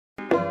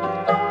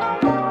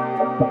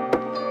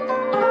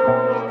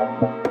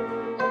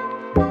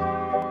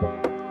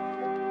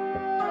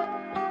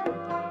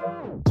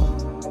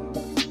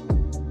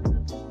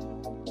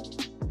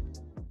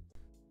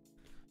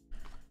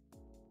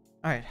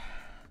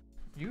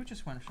You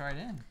just went right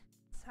in.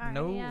 Sorry.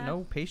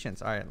 No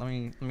patience. All right, let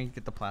me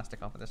get the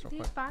plastic off of this real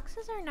quick. These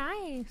boxes are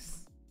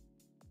nice.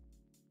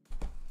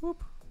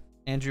 Whoop.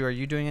 Andrew, are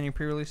you doing any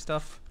pre-release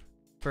stuff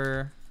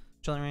for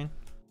Chilling Reign?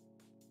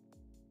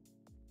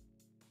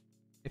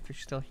 If you're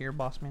still here,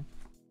 boss man.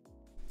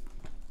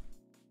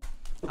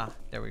 Ah,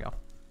 there we go.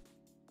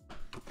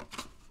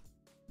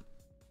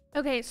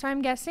 Okay, so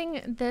I'm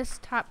guessing this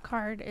top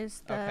card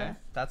is the Okay,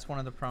 that's one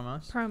of the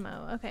promos.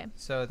 promo. Okay.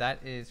 So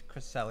that is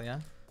Cresselia.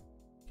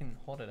 You can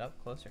hold it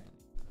up closer.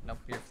 Nope,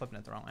 you're flipping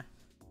it the wrong way.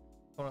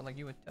 Hold it like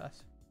you would to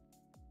us.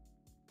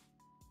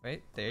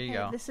 Wait, there you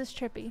go. This is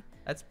trippy.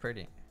 That's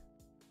pretty.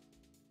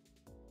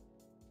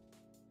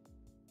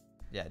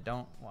 Yeah,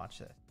 don't watch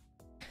this.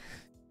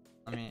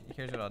 I mean,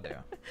 here's what I'll do.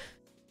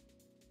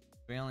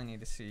 We only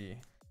need to see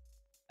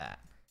that.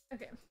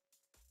 Okay.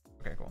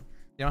 Okay, cool.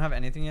 You don't have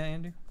anything yet,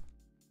 Andrew?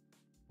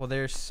 Well,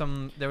 there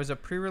was a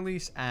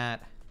pre-release at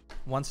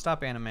One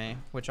Stop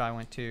Anime, which I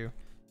went to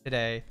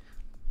today,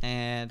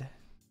 and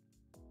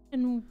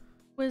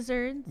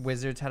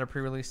Wizards had a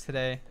pre-release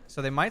today,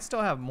 so they might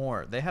still have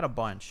more. They had a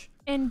bunch.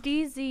 And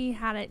DZ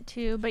had it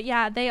too, but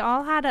yeah, they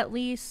all had at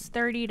least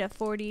 30 to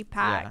 40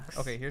 packs. Yeah.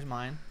 Okay, here's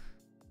mine.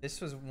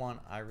 This was one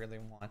I really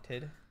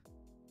wanted.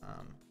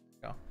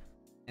 Go.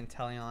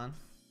 Inteleon.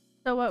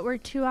 So what, we're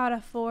 2 out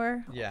of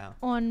 4 Yeah.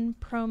 on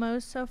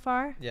promos so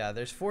far? Yeah,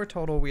 there's 4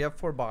 total. We have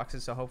 4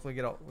 boxes, so hopefully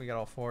we get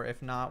all 4.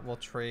 If not, we'll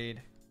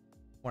trade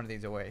one of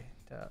these away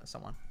to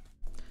someone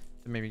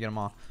to maybe get them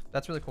all.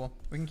 That's really cool.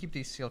 We can keep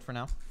these sealed for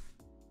now.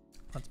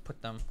 Let's put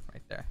them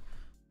right there.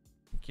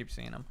 Keep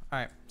seeing them. All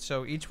right,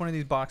 so each one of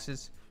these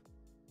boxes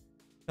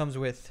comes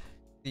with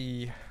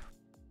the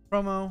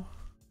promo,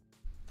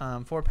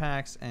 4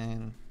 packs,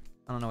 and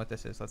I don't know what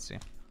this is. Let's see.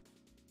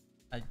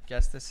 I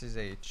guess this is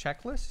a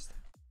checklist.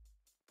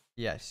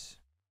 Yes.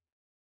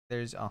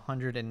 There's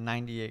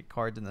 198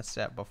 cards in the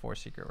set before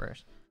secret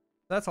rares.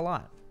 That's a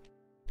lot.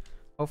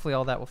 Hopefully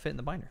all that will fit in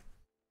the binder.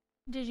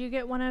 Did you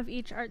get one of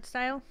each art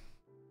style?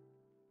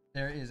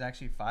 There is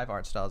actually 5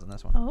 art styles in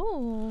this one.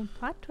 Oh,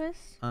 plot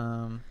twist.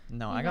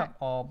 No, I got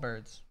all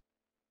birds.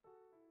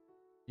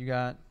 You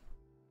got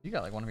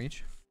like one of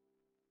each.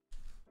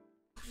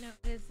 No,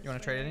 it is. You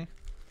want to trade any?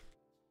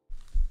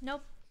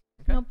 Nope.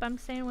 Okay. Nope, I'm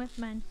staying with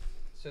mine.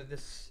 So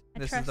this I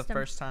is trust the him.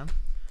 first time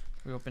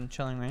we open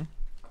Chilling Reign.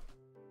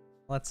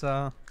 Let's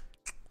go.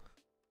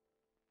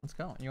 You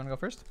want to go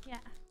first? Yeah.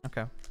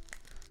 Okay.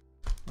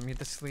 Let me get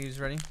the sleeves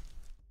ready.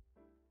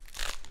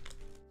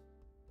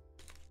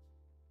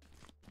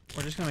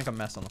 We're just gonna make a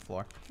mess on the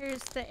floor.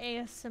 Here's the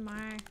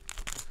ASMR.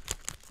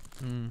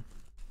 Hmm.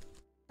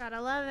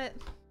 Gotta love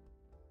it.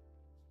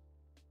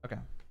 Okay.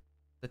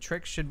 The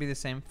trick should be the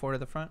same. 4 to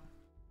the front,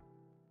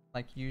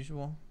 like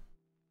usual.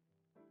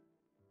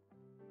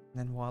 And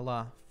then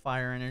voila,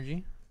 fire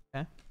energy.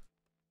 Okay.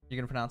 You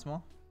gonna pronounce them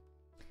all?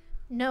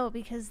 No,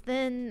 because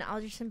then I'll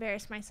just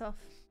embarrass myself.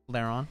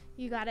 Laron.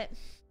 You got it.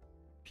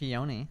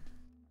 Peony.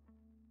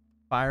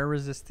 Fire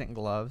resistant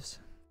gloves.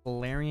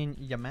 Valerian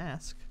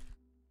Yamask.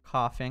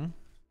 Coughing.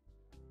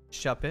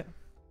 Shuppet.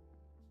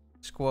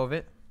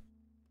 Squovit.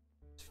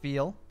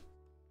 Feel.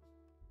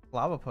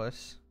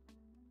 Lavapus.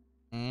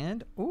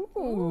 And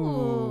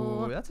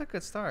ooh, that's a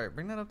good start.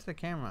 Bring that up to the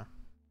camera.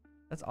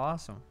 That's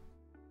awesome.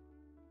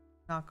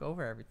 Knock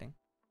over everything.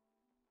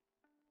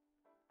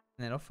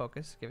 And it'll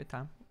focus. Give it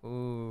time.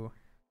 Ooh.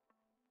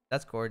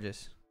 That's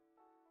gorgeous.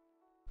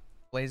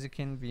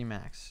 Blaziken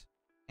VMAX.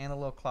 And a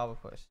little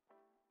Clavipus.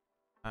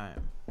 Alright.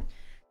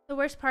 The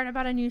worst part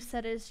about a new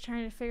set is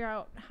trying to figure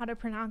out how to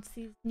pronounce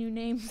these new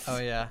names. Oh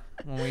yeah.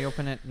 When we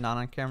open it not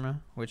on camera,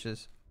 which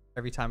is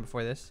every time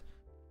before this,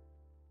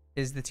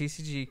 is the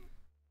TCGO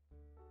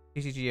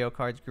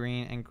cards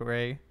green and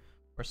gray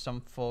or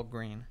some full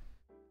green?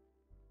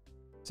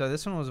 So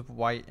this one was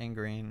white and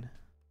green.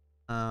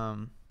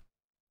 And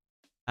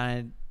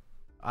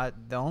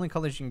the only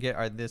colors you can get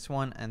are this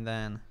one and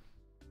then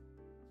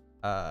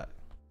the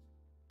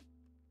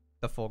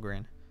full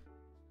green.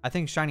 I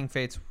think Shining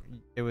Fates,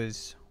 it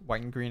was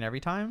white and green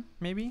every time,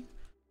 maybe?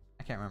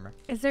 I can't remember.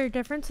 Is there a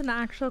difference in the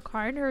actual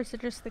card or is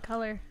it just the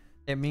color?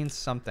 It means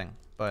something,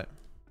 but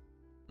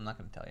I'm not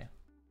going to tell you.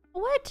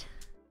 What?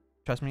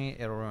 Trust me,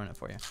 it'll ruin it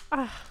for you.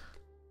 Ugh.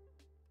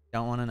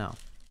 Don't want to know.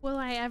 Will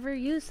I ever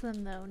use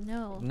them though?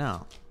 No.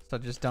 No. So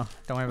just don't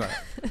worry about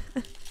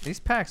it.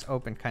 These packs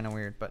open kind of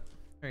weird, but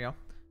here we go.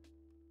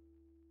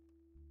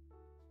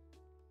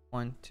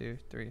 1, 2,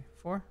 3,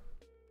 4.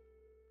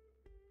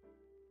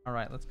 All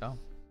right, let's go.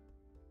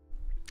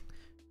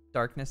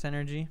 Darkness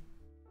Energy.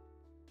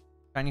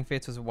 Shining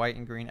Fates was white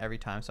and green every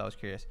time, so I was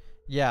curious.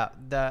 Yeah,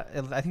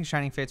 I think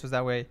Shining Fates was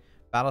that way.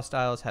 Battle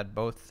Styles had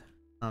both.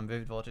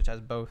 Vivid Voltage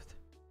has both.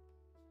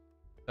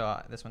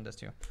 So this one does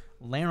too.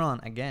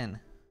 Laron again.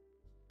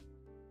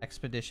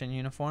 Expedition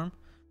uniform.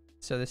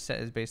 So this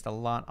set is based a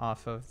lot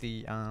off of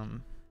the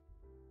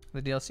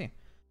DLC.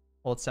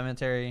 Old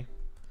Cemetery,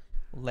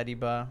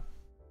 Lediba,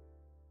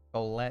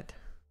 Golette,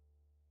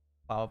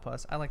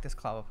 Clavipus. I like this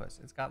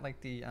Clavipus. It's got like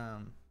the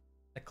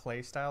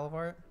clay style of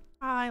art.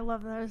 Oh, I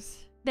love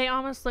those. They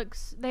almost look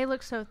so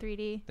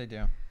 3D. They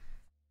do.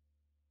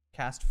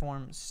 Cast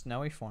form,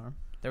 snowy form.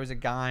 There was a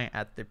guy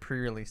at the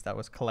pre-release that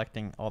was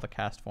collecting all the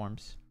cast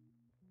forms,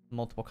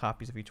 multiple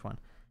copies of each one.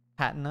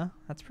 Hatina,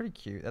 that's pretty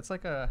cute. That's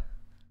like a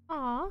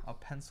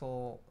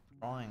pencil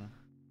drawing.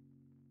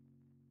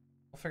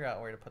 We'll figure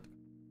out where to put the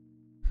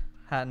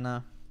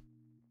Hatina,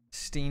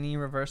 Steenie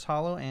reverse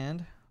hollow,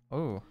 and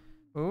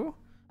Lipard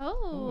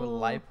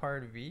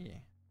V.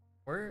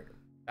 We're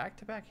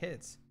back-to-back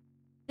hits.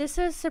 This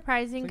is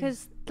surprising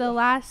because the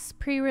last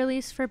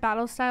pre-release for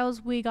Battle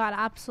Styles, we got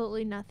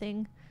absolutely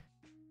nothing.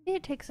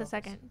 It takes a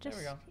second. Just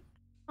there we go.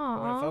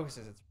 But when it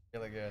focuses, it's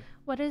really good.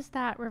 What is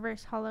that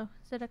reverse hollow?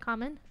 Is it a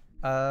common?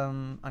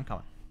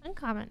 Uncommon.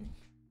 Uncommon.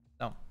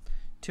 No,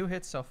 2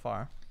 hits so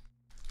far.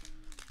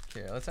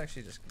 Here, let's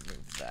actually just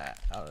move that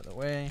out of the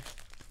way.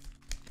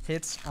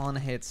 Hits on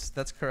hits.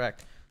 That's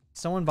correct.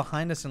 Someone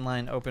behind us in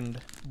line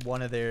opened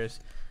one of theirs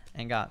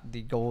and got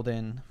the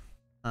golden,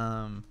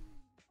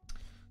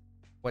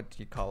 what do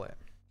you call it?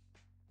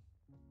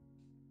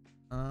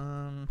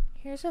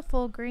 Here's a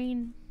full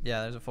green.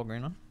 Yeah, there's a full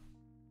green one.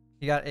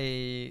 He got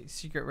a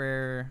secret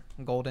rare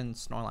golden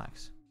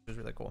Snorlax, which was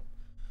really cool.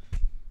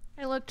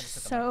 It looked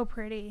so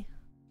pretty.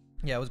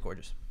 Yeah, it was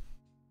gorgeous.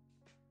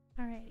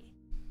 Alrighty.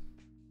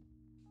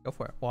 Go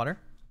for it. Water.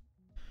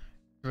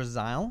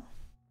 Drizzile.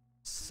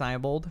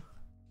 Cybold.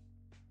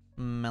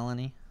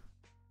 Melanie.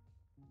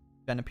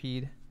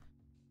 Venipede.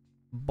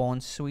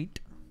 Bonsweet.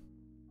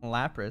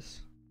 Lapras.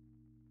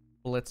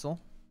 Blitzel.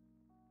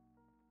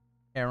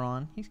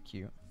 Aeron. He's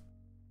cute.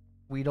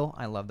 Weedle.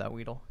 I love that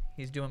Weedle.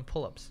 He's doing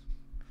pull-ups.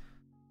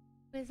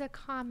 Is a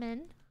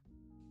common.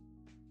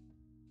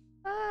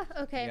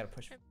 Okay. You gotta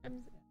push.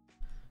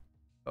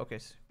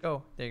 Focus.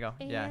 Go. There you go.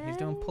 Yeah, he's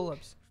doing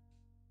pull-ups.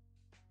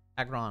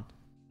 Aggron.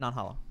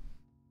 Non-hollow.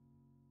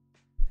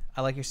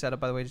 I like your setup,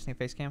 by the way. Just need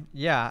face cam.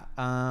 Yeah.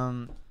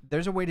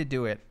 There's a way to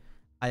do it.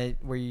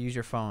 Where you use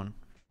your phone.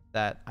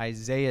 That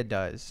Isaiah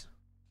does.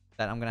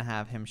 That I'm gonna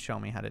have him show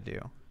me how to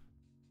do.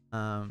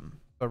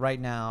 But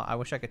right now, I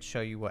wish I could show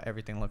you what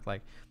everything looked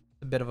like.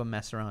 It's a bit of a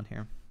mess around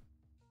here.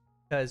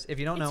 Because if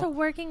you don't know, it's a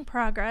work in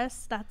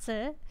progress. That's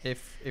it.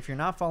 If you're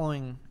not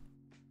following,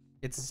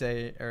 it's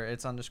Zay or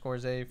it's underscore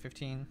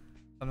Zay15,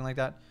 something like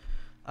that.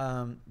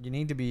 You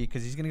need to be,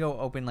 because he's gonna go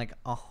open like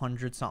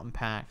 100 something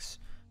packs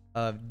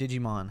of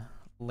Digimon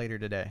later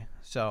today.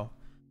 So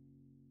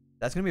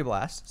that's gonna be a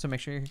blast. So make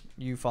sure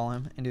you follow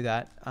him and do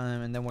that.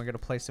 And then we're gonna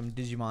play some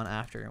Digimon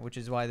after, which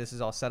is why this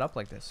is all set up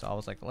like this. So I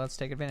was like, let's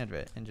take advantage of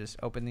it and just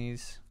open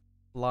these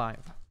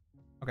live.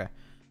 Okay.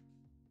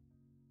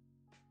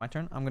 My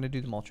turn. I'm gonna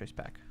do the Moltres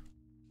pack.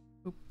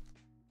 Oop.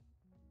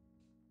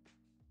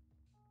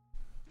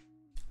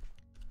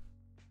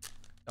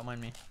 Don't mind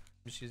me.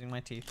 I'm just using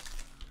my teeth.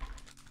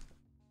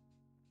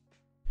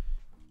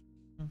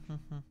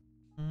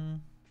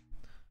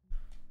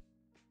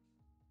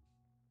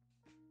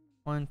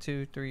 1,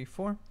 2, 3,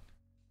 4.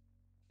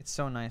 It's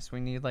so nice. We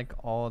need like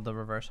all the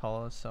reverse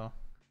hollows, so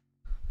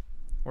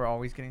we're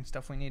always getting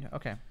stuff we need.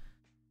 Okay.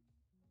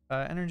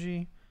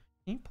 Energy.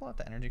 Can you pull out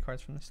the energy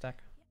cards from the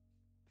stack?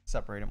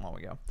 Separate them while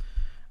we go.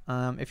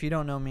 If you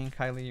don't know, me and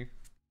Kylie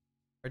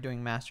are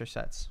doing master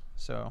sets,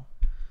 so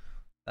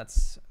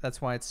that's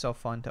why it's so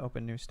fun to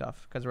open new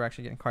stuff, because we're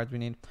actually getting cards we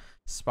need.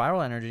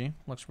 Spiral Energy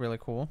looks really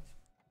cool.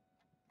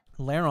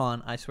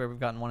 Lairon, I swear we've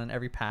gotten one in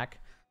every pack.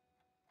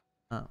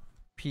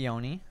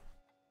 Peony,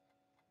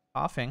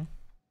 Coughing,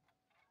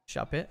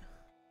 Shuppet,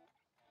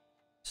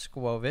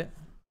 Squovit.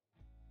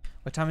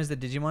 What time is the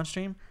Digimon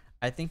stream?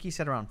 I think he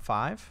said around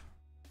 5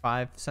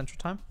 Central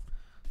Time,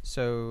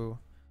 so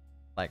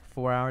like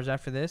 4 hours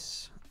after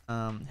this.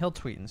 He'll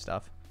tweet and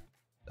stuff.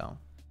 So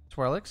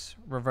Swirlix,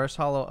 reverse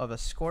hollow of a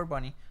Score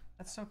Bunny.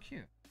 That's so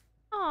cute.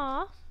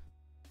 Aww.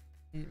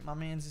 My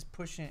man's just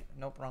pushing.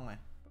 Nope, wrong way.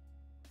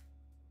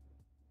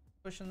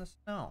 Pushing the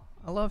snow.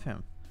 I love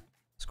him.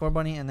 Score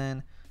Bunny, and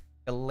then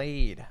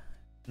Glade,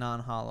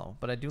 non-hollow.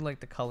 But I do like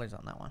the colors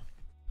on that one.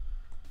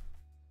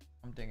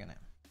 I'm digging it.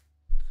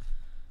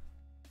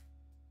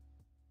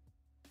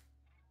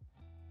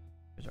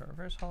 Here's our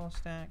reverse hollow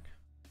stack.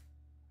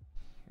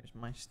 Here's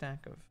my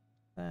stack of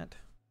that.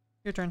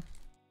 Your turn.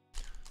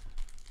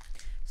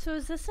 So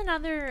is this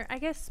another, I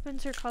guess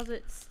Spencer calls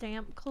it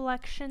stamp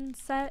collection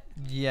set?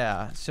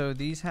 Yeah, so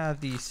these have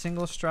the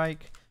single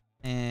strike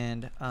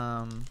and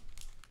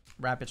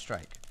rapid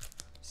strike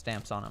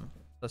stamps on them.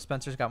 So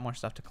Spencer's got more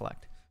stuff to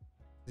collect,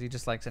 because he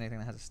just likes anything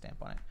that has a stamp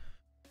on it.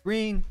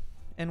 Green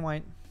and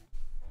white.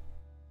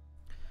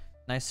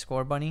 Nice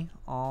Score Bunny.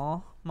 Aw,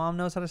 mom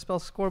knows how to spell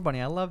Score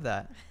Bunny. I love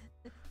that.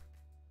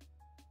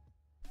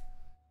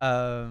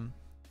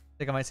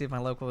 Think I might see if my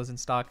local is in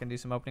stock and do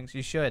some openings.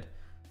 You should.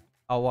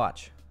 I'll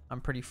watch. I'm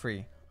pretty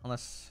free,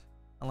 unless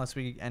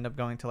we end up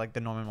going to like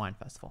the Norman Wine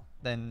Festival.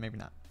 Then maybe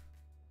not.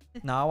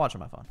 No, I'll watch on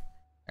my phone.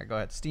 All right, go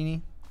ahead.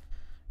 Steenie,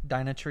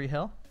 Dynatree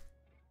Hill,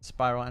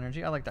 Spiral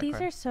Energy. I like that These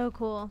card. are so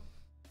cool.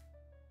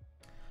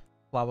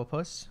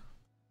 Flabopus,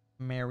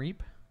 Mareep,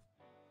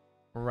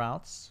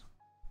 Routes,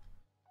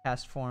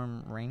 Cast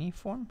Form, Rainy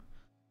Form,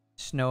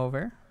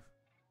 Snover.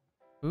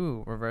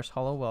 Ooh, Reverse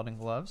Hollow Welding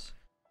Gloves.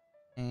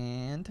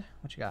 And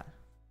what you got?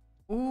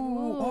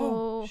 Ooh.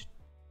 Oh.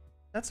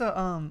 That's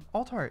a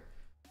alt art.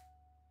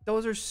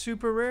 Those are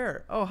super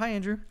rare. Oh, hi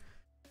Andrew.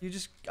 You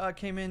just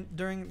came in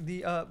during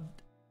the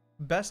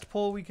best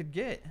poll we could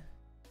get.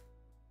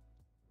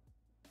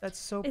 That's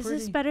so pretty. Is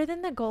this better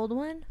than the gold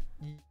one?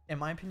 In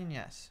my opinion,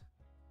 yes.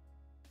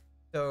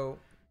 So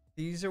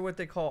these are what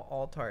they call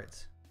alt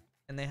arts,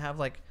 and they have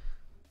like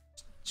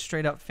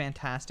straight up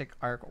fantastic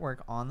artwork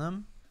on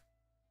them.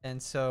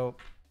 And so,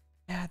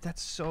 yeah,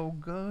 that's so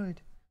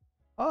good.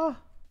 Oh,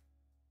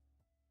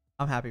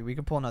 I'm happy. We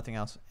can pull nothing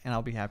else, and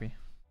I'll be happy.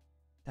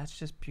 That's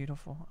just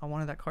beautiful. I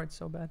wanted that card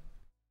so bad.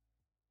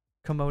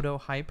 Komodo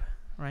hype,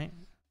 right?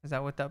 Is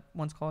that what that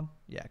one's called?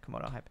 Yeah,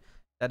 Komodo hype.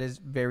 That is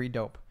very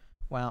dope.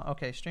 Wow.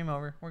 Okay, stream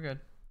over. We're good.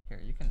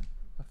 Here, you can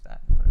lift that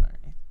and put it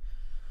underneath.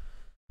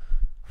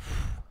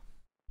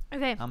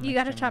 Okay, you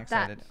gotta chop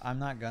excited. that. I'm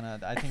not gonna.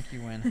 I think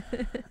you win.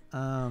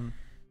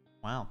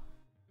 Wow.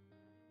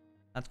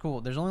 That's cool.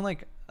 There's only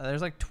like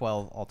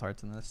 12 alt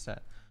arts in this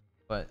set,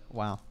 but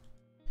wow.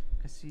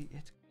 Cause see,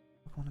 it's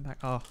going back.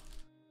 Oh,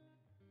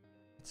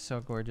 it's so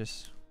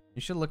gorgeous.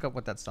 You should look up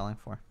what that's selling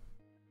for.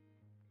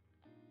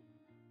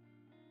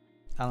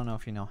 I don't know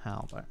if you know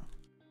how, but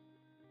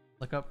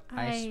look up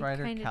Ice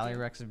Rider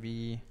Calyrex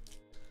V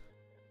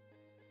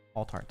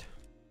alt art.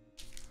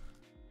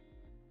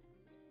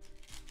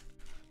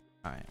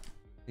 Alright.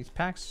 These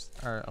packs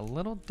are a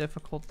little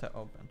difficult to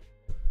open.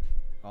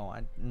 Oh,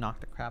 I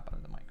knocked the crap out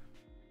of the mic.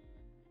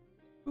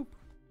 Boop.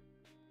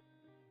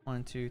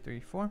 1, 2,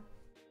 3, 4.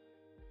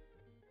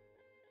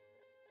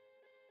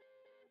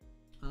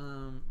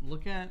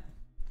 Look at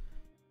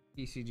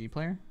ECG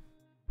player.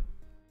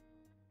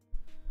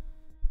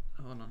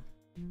 Hold on.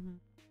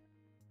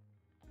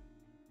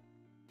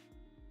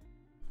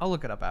 I'll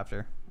look it up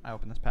after I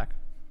open this pack.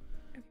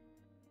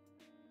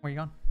 Where you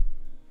going?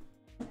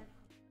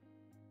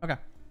 Okay.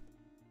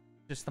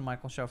 Just the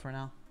Michael show for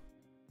now.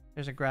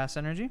 There's a grass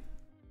energy.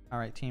 All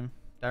right, team.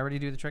 Did I already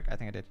do the trick? I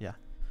think I did. Yeah.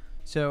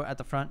 So at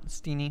the front,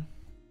 Steenie,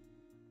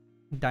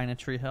 Dyna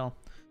Tree Hill,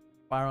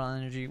 Spiral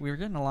Energy. We were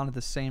getting a lot of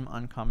the same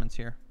uncommons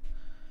here.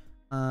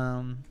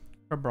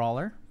 For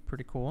Brawler,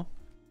 pretty cool.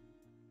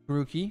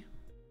 Grookey.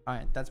 All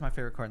right, that's my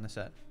favorite card in the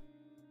set.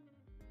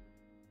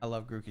 I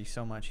love Grookey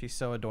so much. He's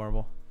so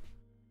adorable.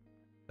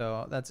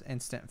 So that's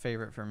instant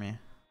favorite for me.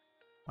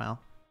 Wow.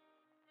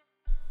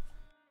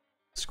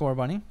 Score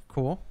Bunny,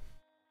 cool.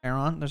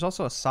 Aeron. There's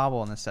also a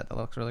Sobble in this set that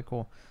looks really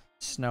cool.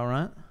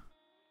 Snorunt.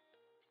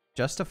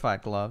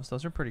 Justified Gloves.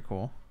 Those are pretty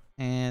cool.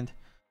 And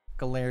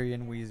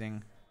Galarian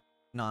Wheezing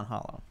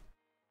non-hollow.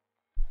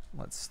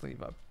 Let's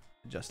sleeve up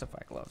the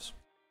Justified Gloves.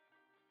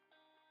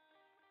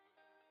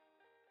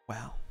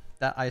 Wow.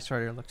 That Ice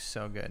Rider looks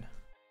so good.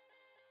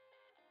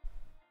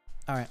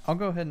 Alright, I'll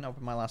go ahead and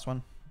open my last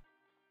one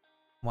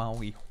while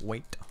we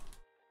wait.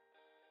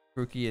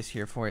 Grookey is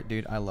here for it,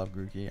 dude. I love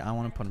Grookey. I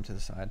want to put him to the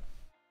side.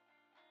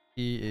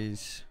 He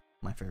is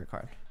my favorite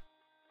card.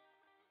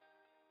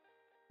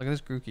 Look at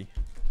this Grookey.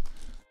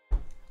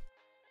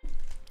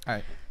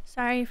 Alright.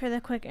 Sorry for the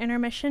quick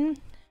intermission.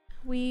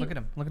 Look at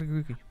him. Look at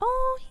Grookey.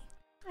 Oh,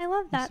 I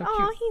love that. So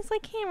oh, cute. he's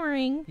like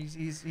hammering.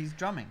 He's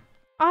drumming.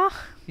 Oh.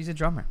 He's a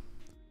drummer.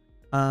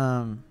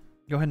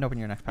 Go ahead and open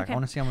your next pack. Okay. I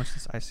want to see how much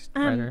this Ice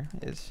Rider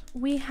is.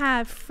 We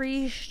have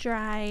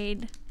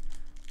freeze-dried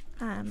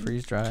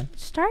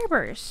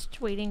Starburst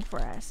waiting for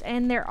us,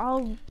 and they're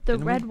all the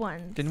red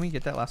ones. Didn't we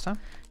get that last time?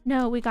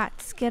 No, we got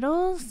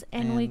Skittles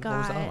and we got what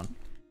was the other one?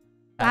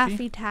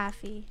 Laffy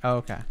Taffy. Oh,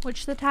 okay.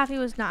 Which the taffy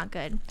was not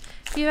good.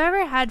 If you've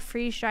ever had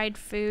freeze-dried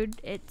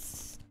food,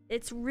 it's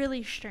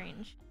really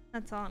strange.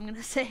 That's all I'm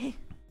gonna say.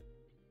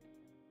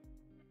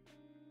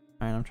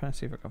 Alright, I'm trying to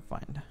see if I can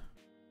find.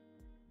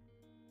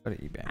 Go to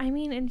eBay. I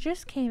mean, it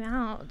just came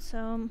out,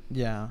 so.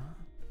 Yeah.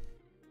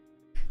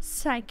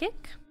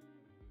 Psychic.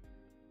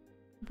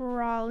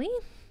 Brawly.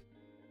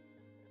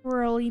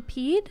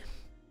 Whirlipede.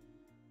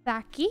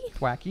 Thwacky.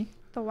 Thwacky.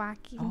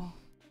 Thwacky. Oh,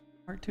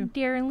 part 2.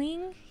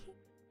 Deerling.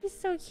 He's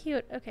so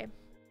cute. Okay.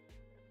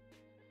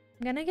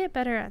 I'm gonna get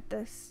better at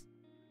this.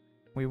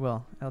 We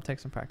will. It'll take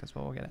some practice,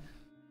 but we'll get it.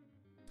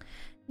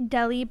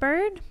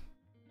 Delibird.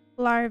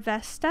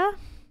 Larvesta.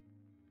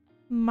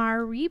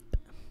 Mareep.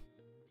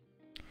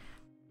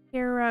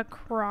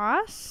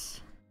 Heracross.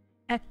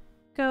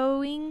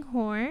 Echoing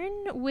Horn,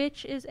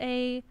 which is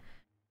a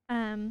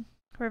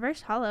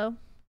reverse hollow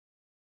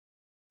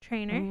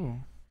trainer. Ooh.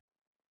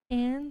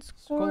 And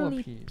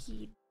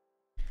Scolipede.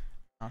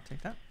 I'll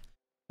take that.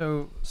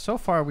 So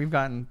far we've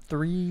gotten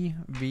 3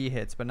 V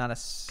hits, but not a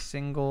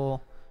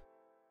single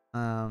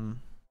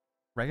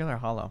regular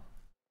hollow.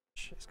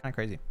 It's kind of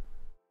crazy.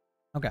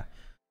 Okay.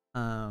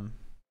 That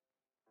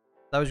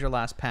was your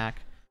last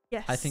pack.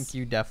 Yes. I think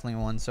you definitely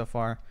won so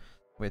far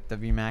with the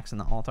VMAX and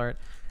the alt art.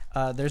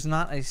 There's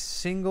not a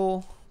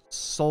single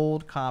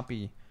sold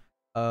copy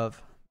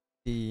of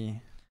the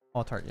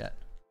alt art yet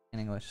in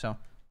English. So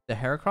the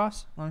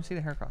Heracross. Let me see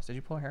the Heracross. Did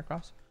you pull a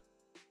Heracross?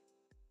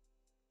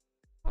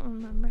 I don't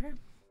remember.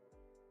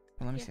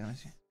 Well, let me see. Let me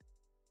see.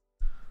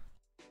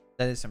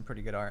 That is some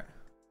pretty good art.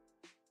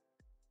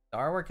 The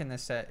artwork in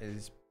this set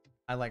is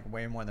I like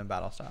way more than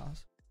Battle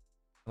Styles.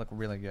 Look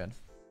really good.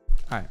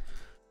 All right.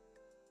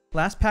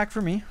 Last pack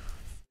for me.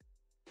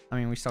 I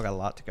mean, we still got a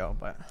lot to go,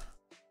 but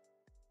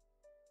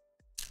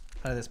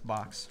out of this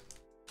box.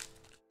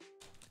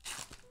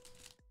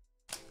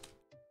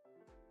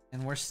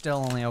 And we're still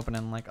only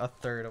opening like a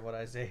third of what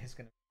Isaiah is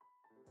going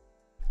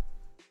to. All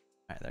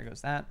right, there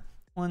goes that.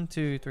 1,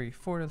 2, 3,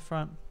 4 to the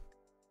front.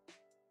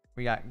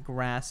 We got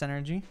grass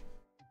energy.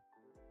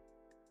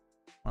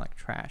 More like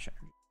trash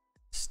energy.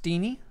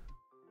 Steenie.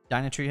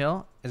 Dynatree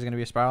Hill is going to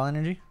be a spiral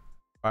energy.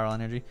 Spiral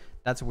energy.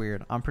 That's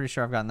weird. I'm pretty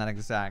sure I've gotten that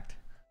exact.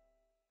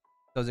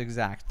 Those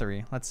exact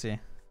 3. Let's see.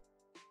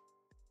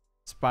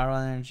 Spiral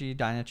energy,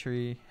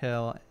 Dynatree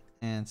Hill,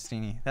 and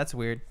Steenie. That's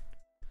weird.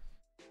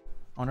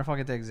 I wonder if I'll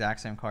get the exact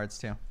same cards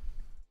too.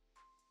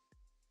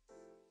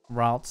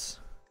 Routes.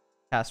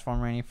 Cast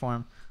form, rainy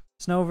form.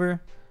 Snover.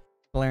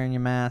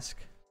 Galarian Mask.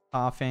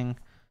 Coughing.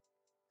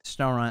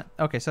 Snorunt.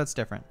 Okay, so that's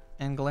different.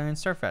 And Galarian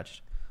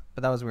Starfetch'd.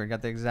 But that was weird.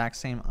 Got the exact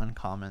same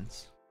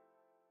uncommons.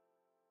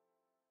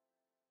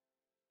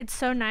 It's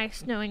so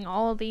nice knowing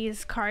all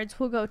these cards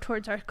will go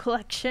towards our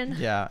collection.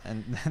 Yeah,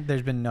 and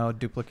there's been no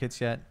duplicates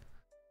yet.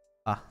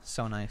 Ah,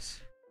 so nice.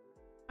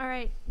 All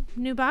right,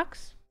 new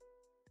box.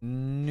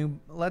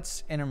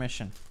 Let's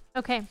intermission.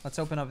 Okay. Let's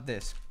open up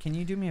this. Can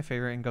you do me a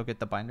favor and go get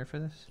the binder for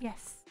this?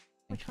 Yes.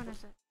 Which one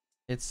is it?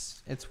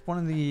 It's one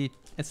of the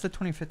the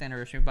 25th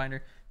anniversary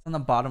binder. It's on the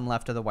bottom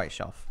left of the white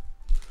shelf.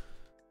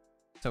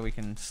 So we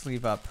can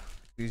sleeve up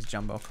these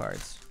jumbo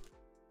cards.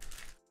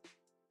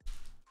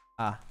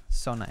 Ah,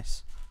 so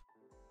nice.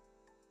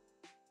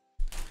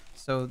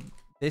 So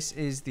this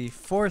is the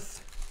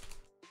 4th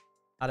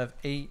out of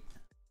 8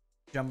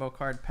 jumbo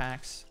card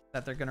packs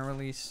that they're gonna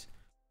release.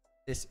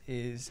 This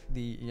is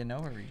the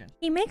Unova region.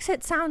 He makes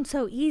it sound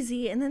so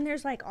easy, and then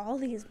there's like all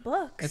these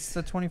books. It's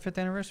the 25th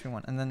anniversary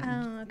one, and then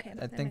okay,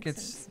 I think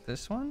it's sense.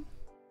 this one.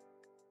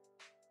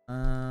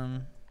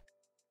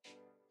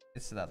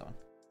 It's the other one.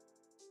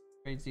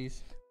 Trades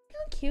these. Look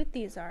how cute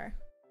these are.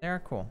 They are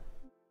cool.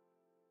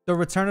 The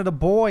return of the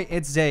boy.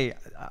 It's Zay.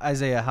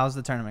 Isaiah, how's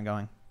the tournament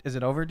going? Is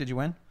it over? Did you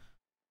win?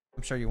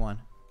 I'm sure you won.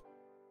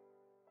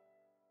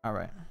 All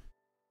right.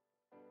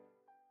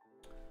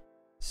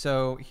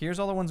 So here's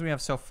all the ones we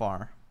have so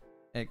far.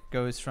 It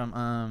goes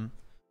from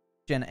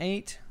Gen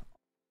 8,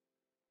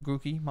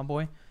 Grookey, my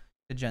boy,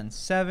 to Gen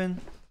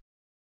 7,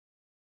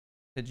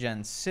 to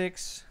Gen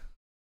 6,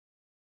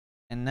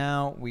 and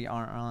now we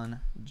are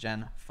on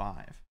Gen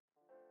 5.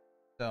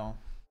 So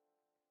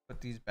put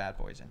these bad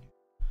boys in here.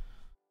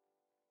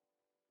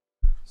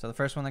 So the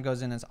first one that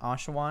goes in is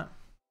Oshawott.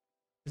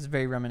 This is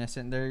very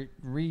reminiscent. They're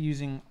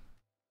reusing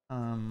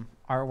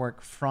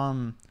artwork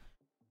from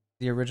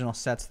the original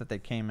sets that they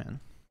came in.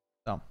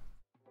 So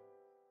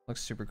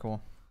looks super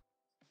cool.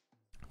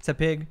 It's a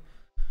pig.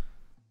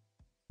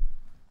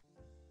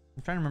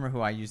 I'm trying to remember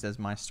who I used as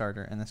my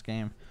starter in this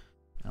game.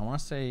 I want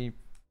to say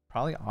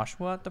probably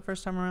Oshawott the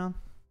first time around.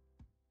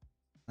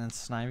 And then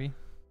Snivy.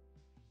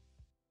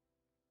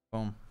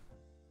 Boom.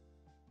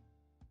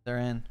 They're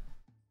in.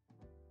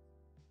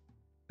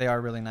 They are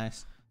really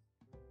nice.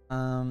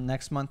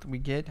 Next month we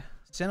get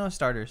Sinnoh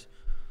starters.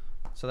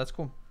 So that's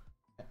cool.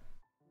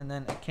 And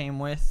then it came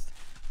with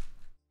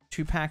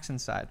 2 packs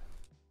inside.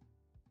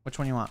 Which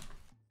one you want?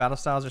 Battle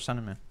Styles or Sun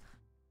and Moon?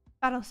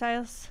 Battle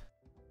Styles.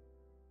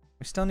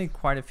 We still need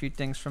quite a few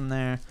things from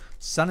there.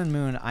 Sun and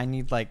Moon, I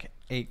need like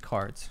 8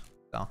 cards.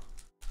 So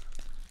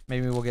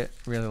maybe we'll get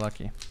really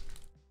lucky.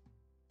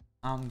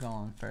 I'm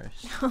going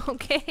first.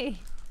 Okay.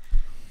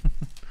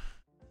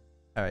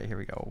 All right, here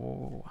we go.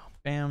 Whoa.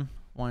 Bam.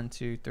 1,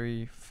 2,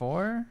 3,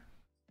 4.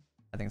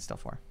 I think it's still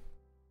 4.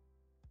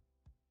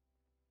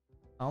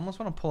 I almost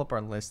want to pull up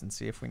our list and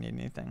see if we need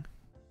anything.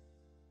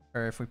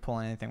 Or if we pull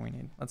anything we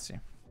need. Let's see.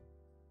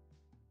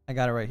 I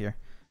got it right here.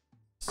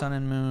 Sun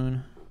and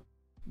Moon.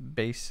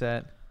 Base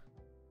set.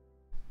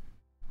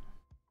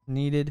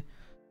 Needed.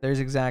 There's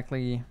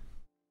exactly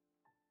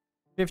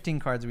 15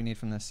 cards we need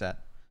from this set.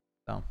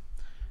 So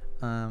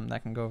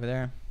that can go over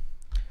there.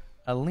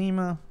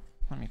 Alima.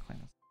 Let me clean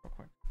this real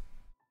quick.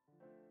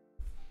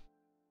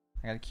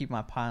 I gotta keep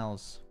my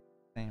piles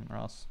same or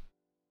else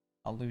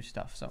I'll lose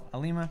stuff. So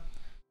Alima,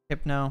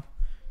 Hypno,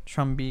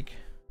 Trumbeak.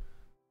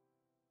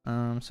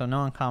 So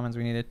no uncommons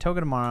we needed.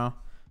 Togedemaru,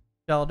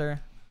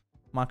 Shelder,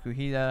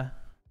 Makuhita,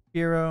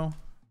 Hero,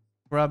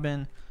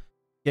 Grubbin,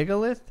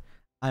 Gigalith.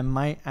 I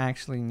might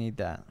actually need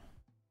that.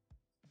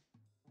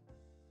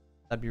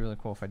 That'd be really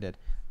cool if I did.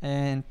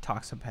 And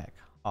Toxapeck,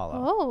 Hollow.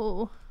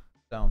 Oh.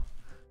 So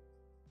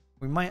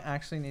we might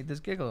actually need this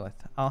Gigalith.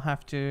 I'll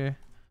have to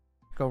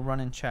go run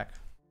and check.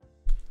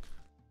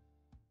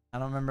 I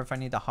don't remember if I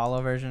need the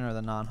hollow version or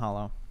the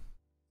non-hollow.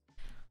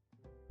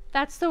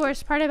 That's the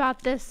worst part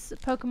about this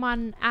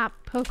Pokemon app,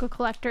 Poke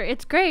Collector.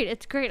 It's great.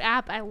 It's a great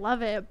app. I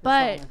love it.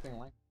 But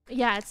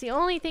yeah, it's the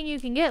only thing you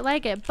can get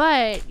like it.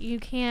 But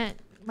you can't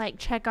like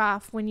check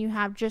off when you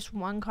have just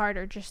one card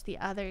or just the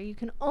other. You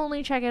can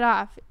only check it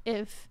off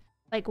if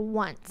like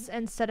once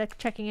instead of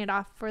checking it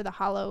off for the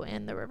hollow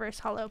and the reverse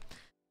hollow.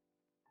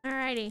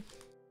 Alrighty.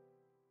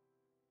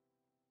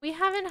 We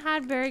haven't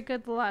had very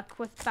good luck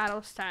with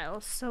battle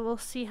styles, so we'll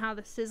see how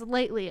this is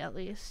lately, at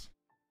least.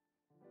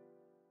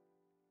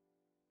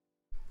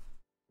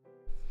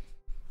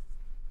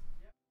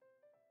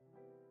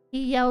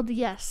 He yelled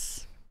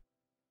yes.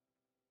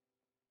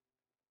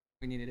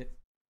 We needed it.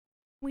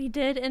 We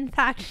did, in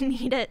fact,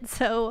 need it,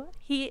 so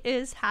he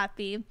is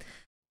happy.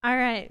 All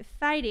right,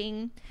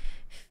 fighting.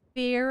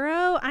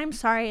 Pharaoh. I'm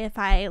sorry if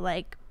I,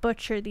 like,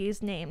 butcher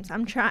these names.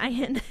 I'm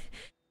trying.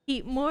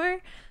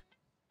 Heatmore.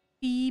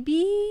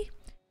 Phoebe.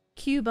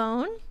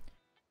 Cubone.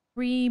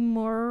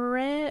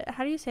 Remore.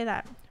 How do you say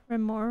that?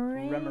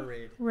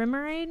 Remoraid.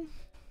 Remoraid.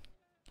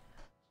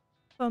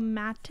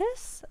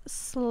 Fomatus.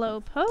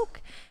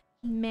 Slowpoke.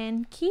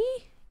 Mankey.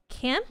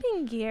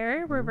 Camping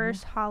Gear.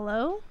 Reverse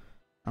Hollow.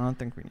 I don't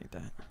think we need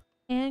that.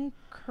 And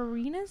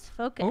Karina's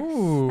Focus.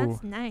 Ooh.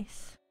 That's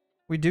nice.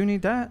 We do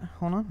need that.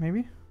 Hold on,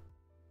 maybe.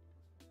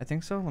 I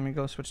think so. Let me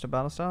go switch to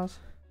battle styles.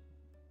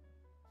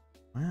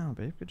 Wow,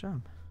 babe, good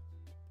job.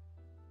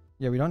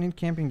 Yeah, we don't need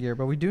camping gear,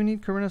 but we do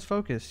need Karina's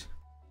Focus.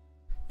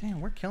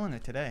 Damn, we're killing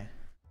it today.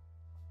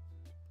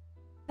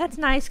 That's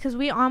nice because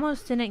we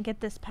almost didn't get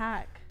this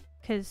pack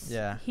because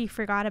he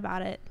forgot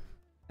about it.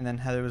 And then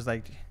Heather was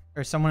like,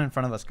 or someone in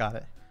front of us got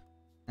it.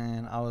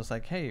 And I was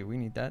like, hey, we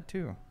need that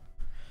too.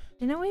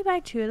 Didn't we buy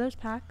 2 of those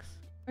packs?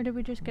 Or did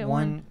we just get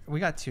one? We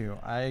got 2.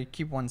 I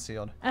keep 1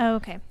 sealed. Oh,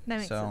 okay. That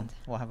makes sense. So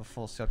we'll have a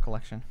full sealed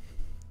collection.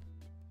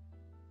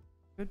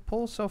 Good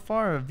pulls so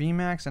far. A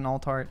VMAX, an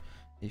alt art,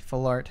 a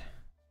full art,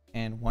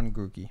 and 1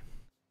 Grookey.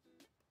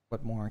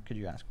 What more could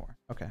you ask for?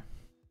 Okay.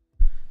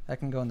 That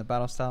can go in the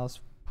battle styles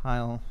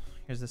pile.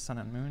 Here's the sun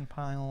and moon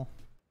pile.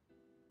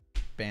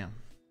 Bam.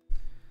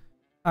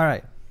 All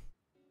right.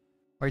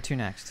 Where to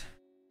next?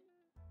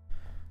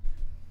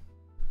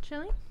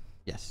 Chili?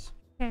 Yes.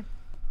 Okay.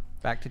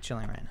 Back to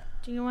Chilling Rain.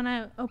 Do you want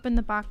to open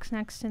the box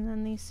next and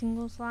then these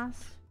singles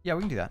last? Yeah,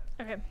 we can do that.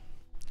 Okay.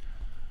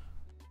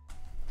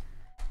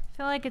 I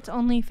feel like it's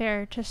only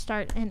fair to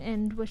start and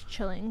end with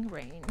Chilling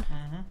Rain.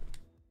 Mm-hmm.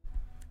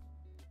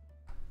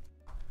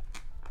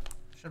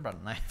 Should have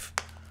brought a knife.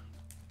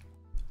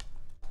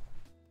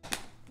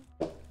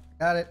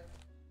 Got it.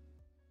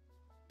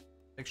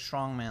 Big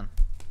strong man.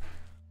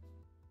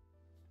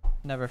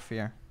 Never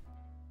fear.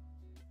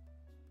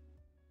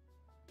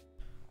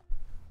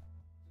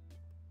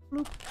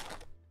 Bloop.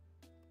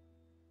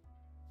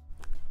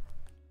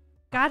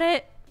 Got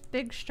it.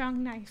 Big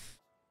strong knife.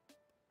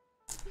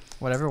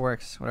 Whatever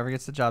works. Whatever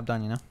gets the job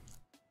done, you know?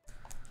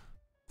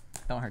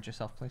 Don't hurt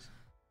yourself, please.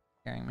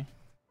 Carrying me.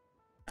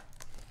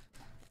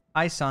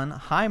 Hi, son.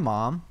 Hi,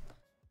 mom.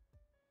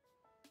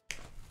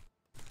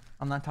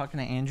 I'm not talking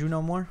to Andrew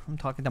no more. I'm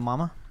talking to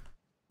mama.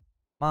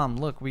 Mom,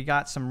 look, we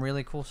got some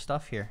really cool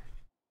stuff here.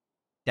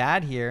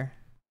 Dad here.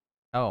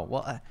 Oh,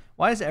 well,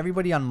 why is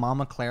everybody on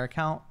Mama Claire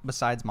account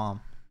besides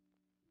mom?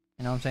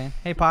 You know what I'm saying?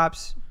 Hey,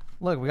 Pops.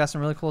 Look, we got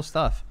some really cool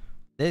stuff.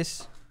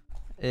 This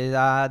is,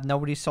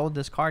 nobody sold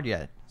this card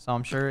yet. So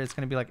I'm sure it's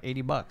going to be like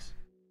 80 bucks.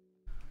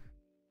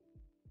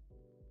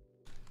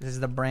 This is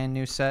the brand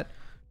new set.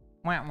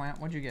 Wah, wah.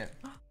 What'd you get?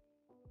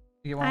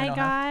 You get one I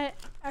got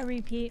a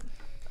repeat.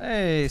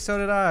 Hey, so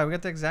did I. We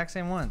got the exact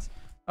same ones.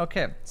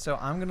 Okay, so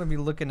I'm going to be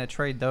looking to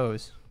trade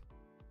those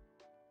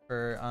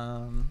for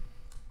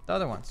the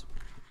other ones.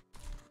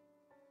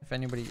 If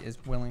anybody is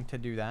willing to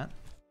do that.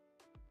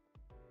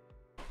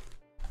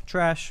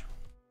 Trash.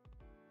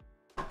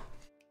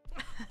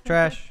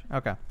 Trash.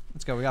 Okay,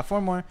 let's go. We got 4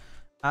 more.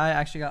 I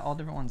actually got all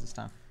different ones this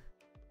time.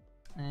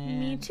 And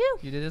me too.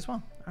 You did as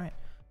well. All right.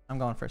 I'm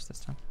going first this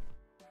time.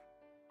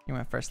 You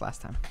went first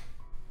last time.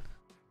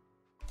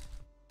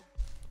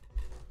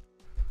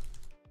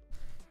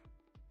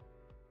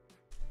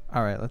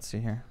 All right, let's see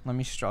here. Let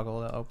me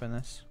struggle to open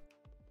this.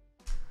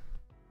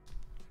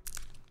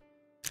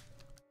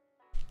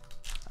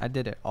 I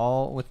did it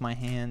all with my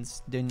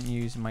hands. Didn't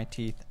use my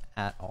teeth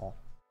at all.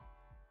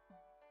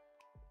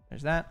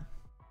 There's that.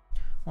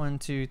 1,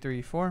 2,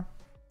 3, 4.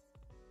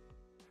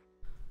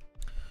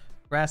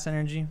 Grass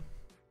Energy.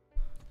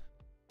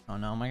 Oh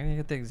no, am I gonna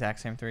get the exact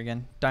same 3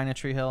 again?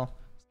 Dynatree Hill.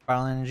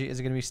 Spiral Energy. Is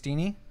it gonna be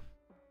Steenie?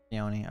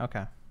 Peony.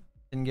 Okay.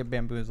 Didn't get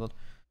bamboozled.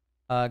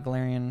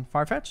 Galarian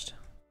Farfetch'd.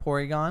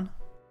 Porygon.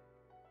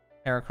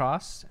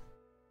 Heracross.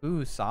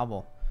 Ooh,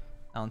 Sobble.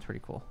 That one's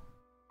pretty cool.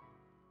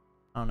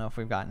 I don't know if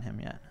we've gotten him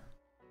yet.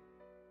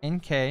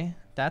 NK.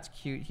 That's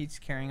cute. He's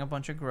carrying a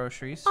bunch of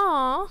groceries.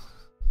 Aww.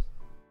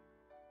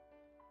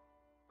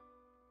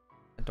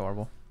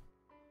 Adorable.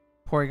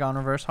 Porygon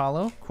Reverse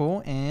Hollow.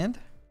 Cool. And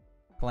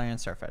Galarian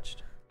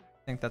Farfetch'd.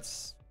 I think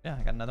that's... Yeah,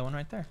 I got another one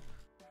right there.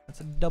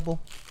 That's a double.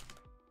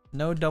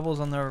 No doubles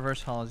on the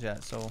Reverse Hollows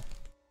yet, so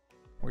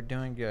we're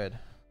doing good.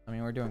 I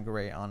mean, we're doing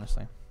great,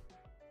 honestly.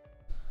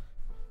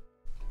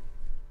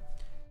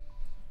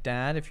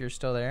 Dad, if you're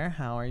still there,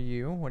 how are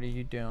you? What are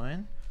you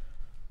doing?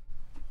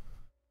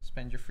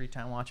 Spend your free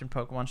time watching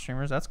Pokemon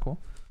streamers. That's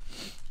cool.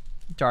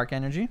 Dark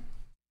Energy.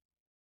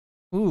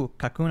 Ooh,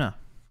 Kakuna.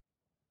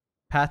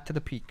 Path to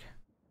the Peak.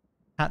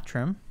 Hat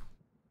Trim.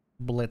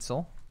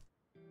 Blitzel.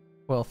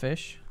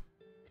 Quillfish.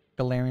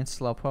 Galarian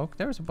Slowpoke.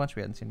 There was a bunch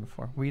we hadn't seen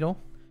before. Weedle.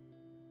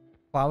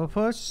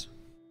 Clobbopus.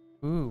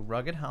 Ooh,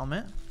 rugged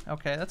helmet.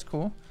 Okay, that's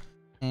cool.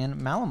 And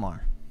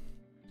Malamar.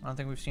 I don't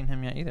think we've seen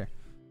him yet either.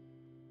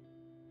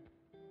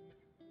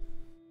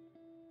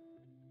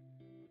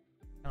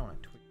 I don't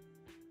want to tweet.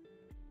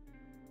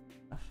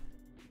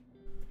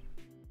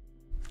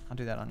 I'll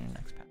do that on your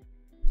next pack.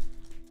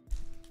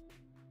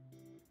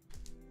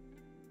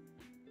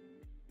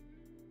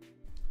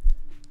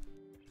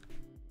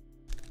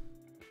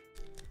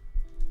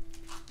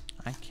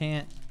 I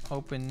can't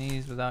open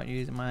these without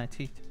using my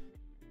teeth.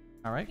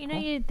 All right. You know,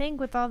 you'd think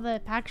with all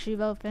the packs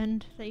you've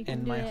opened that you can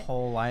in do my it.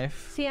 whole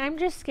life. See, I'm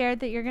just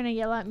scared that you're gonna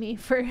yell at me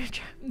for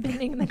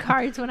bending the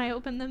cards when I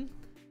open them.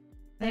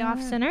 They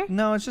off center?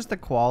 No, it's just the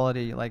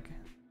quality. Like,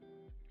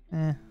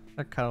 they're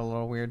cut a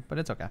little weird, but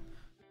it's okay. All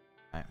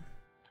right.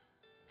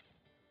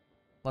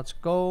 Let's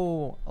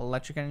go.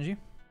 Electric Energy.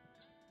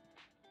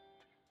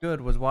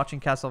 Good. Was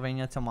watching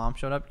Castlevania till Mom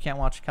showed up. Can't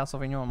watch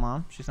Castlevania with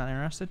Mom. She's not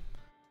interested.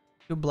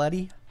 Too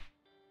bloody.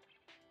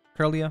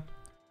 Curlia.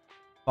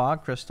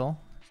 Fog Crystal.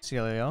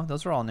 Celio.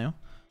 Those are all new.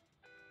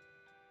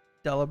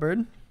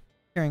 Delibird.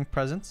 Hearing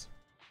Presents.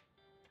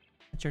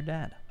 It's your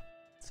dad.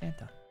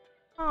 Santa.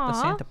 Aww.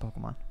 The Santa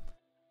Pokemon.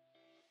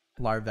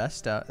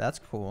 Larvesta. That's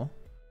cool.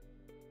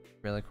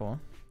 Really cool.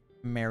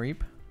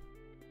 Mareep.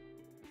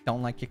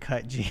 Don't like your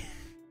cut, G.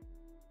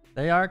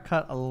 They are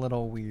cut a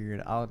little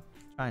weird. I'll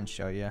try and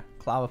show you.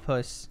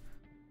 Clobbopus.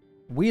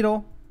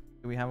 Weedle.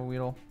 Do we have a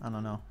Weedle? I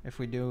don't know. If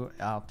we do,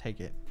 I'll take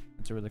it.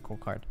 It's a really cool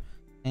card.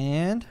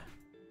 And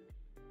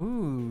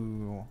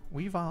ooh,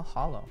 Weavile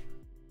Hollow.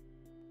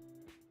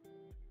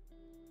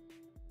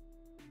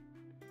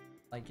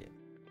 Like it.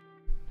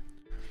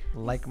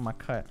 Like my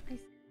cut.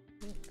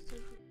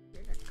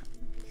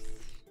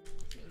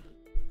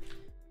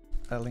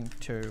 A link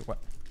to what?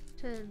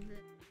 To the...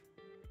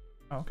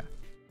 Oh, okay.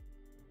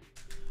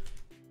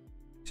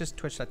 Just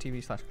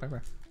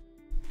twitch.tv/Clerc.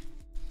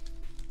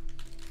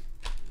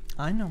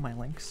 I know my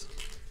links.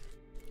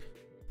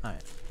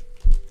 Alright.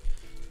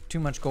 Too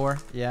much gore?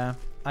 Yeah,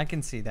 I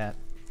can see that.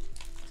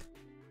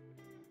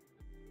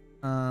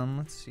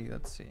 Let's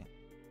see.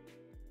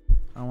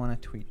 I want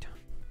to tweet.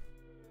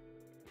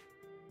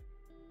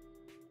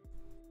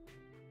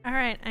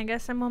 Alright, I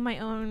guess I'm on my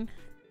own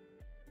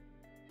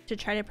to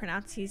try to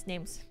pronounce these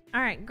names.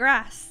 Alright,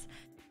 Grass.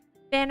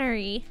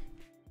 Bannery.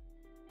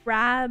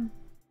 Rabonable.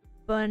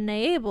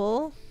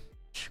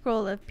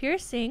 Scroll of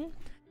Piercing.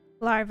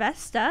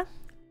 Larvesta.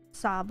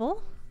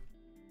 Sobble.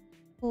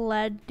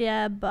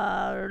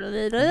 Ledeba.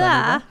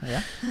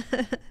 Yeah.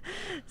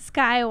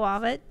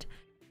 Skywabbit.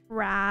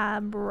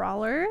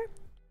 Rabrawler.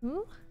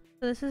 Ooh.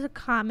 So this is a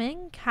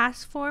common.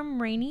 Cast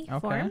form, rainy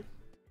form.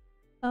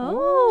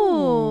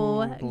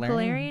 Oh. Ooh,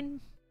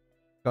 Galarian.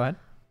 Go ahead.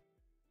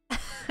 I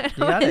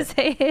don't want to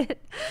say it.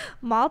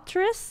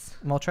 Moltres.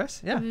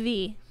 Moltres? Yeah.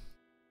 V.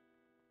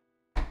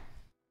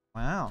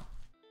 Wow.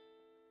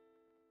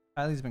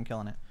 Kylie's been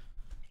killing it.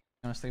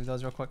 You want to sleeve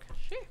those real quick?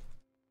 Sure.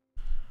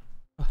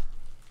 I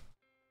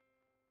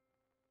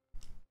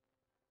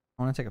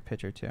want to take a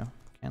picture too.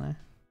 Can I?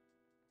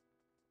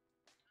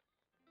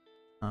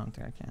 I don't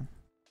think I can.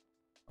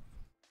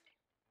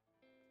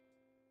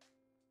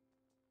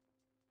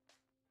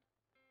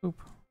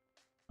 Oop.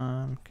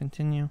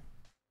 Continue.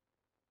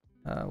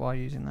 While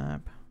using the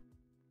app.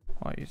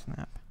 Do you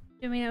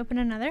want me to open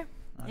another?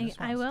 No,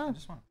 I will.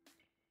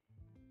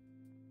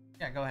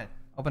 Yeah, go ahead.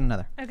 Open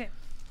another. Okay.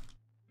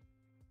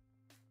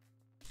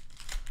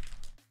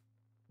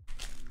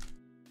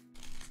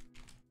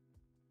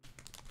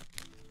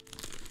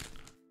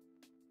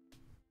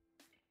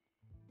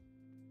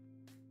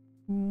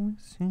 All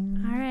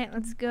right,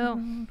 let's go.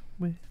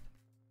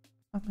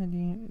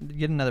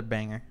 Get another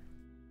banger.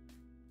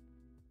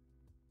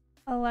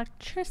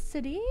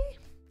 Electricity.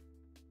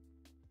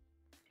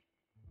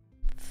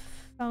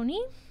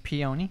 Phony.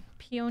 Peony.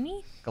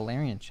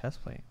 Galarian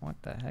chestplate. What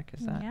the heck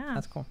is that? Yeah.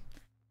 That's cool.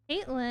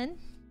 Caitlin.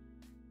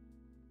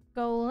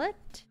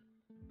 Golett.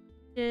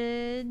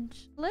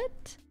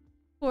 Diglett.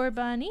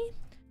 Bunny.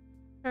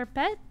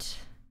 Sharpet.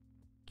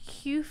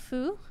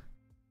 Cufu.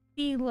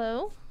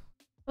 Celo.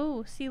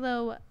 Oh,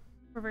 Celo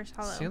reverse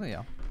hollow.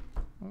 Celio.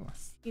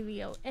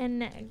 Celio.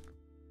 And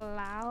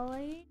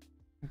Glally.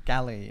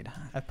 Gallade.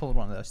 I pulled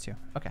one of those too.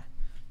 Okay.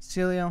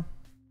 Celio.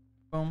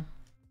 Boom.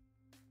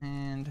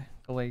 And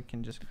Gallade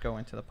can just go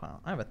into the pile.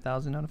 I have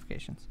 1,000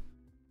 notifications.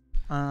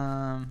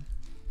 Alright,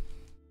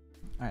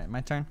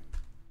 my turn?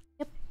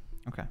 Yep.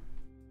 Okay.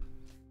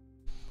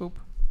 Boop.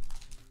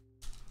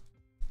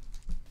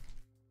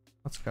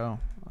 Let's go.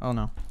 Oh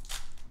no.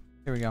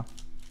 Here we go.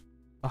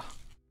 Oh.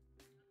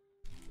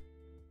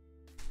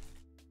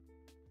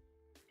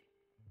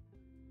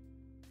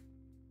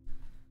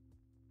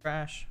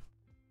 Crash.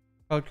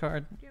 Code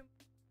card.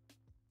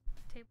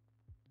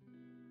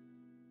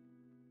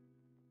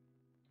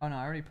 Oh no,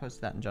 I already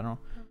posted that in general.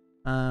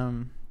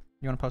 You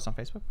want to post on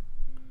Facebook?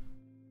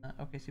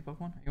 OKC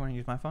Pokemon? You want to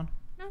use my phone?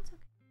 No, it's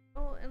okay.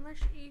 Oh, unless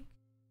you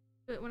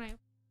do it when I...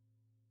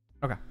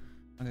 Okay. I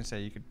was going to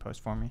say you could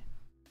post for me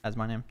as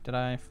my name. Did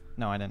I?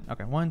 No, I didn't.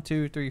 Okay. 1,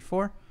 2, 3,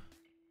 4.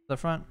 The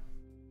front.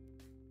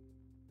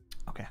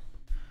 Okay.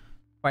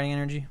 Fighting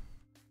Energy.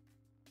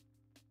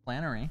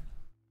 Flannery.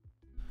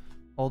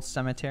 Old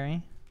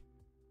Cemetery.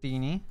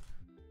 Dini.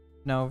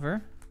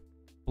 Nover.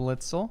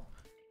 Blitzel.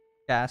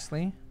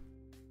 Ghastly.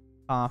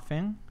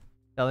 Coffin.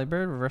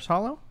 Delibird. Reverse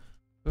Hollow.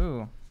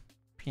 Ooh.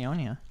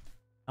 Peonia.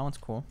 That one's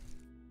cool.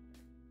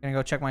 Gonna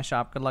go check my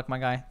shop. Good luck, my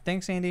guy.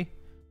 Thanks, Andy.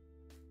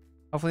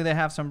 Hopefully they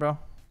have some, bro.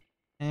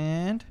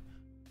 And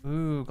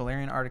ooh,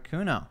 Galarian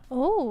Articuno.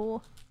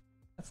 Oh,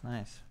 that's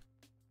nice.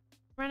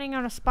 Running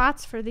out of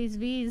spots for these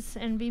V's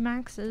and V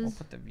Maxes. We'll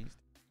put the V's.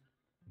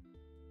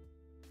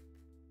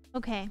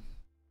 Okay,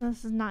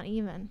 this is not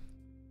even.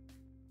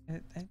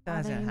 It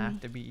doesn't have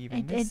to be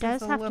even. It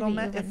does have to be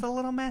even. It's a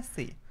little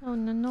messy. Oh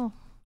no.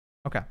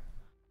 Okay.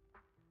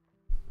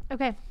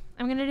 Okay,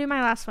 I'm gonna do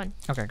my last one.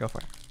 Okay, go for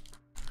it.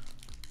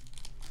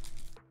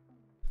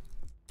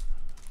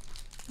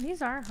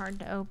 These are hard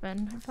to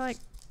open. I feel like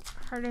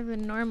harder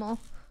than normal.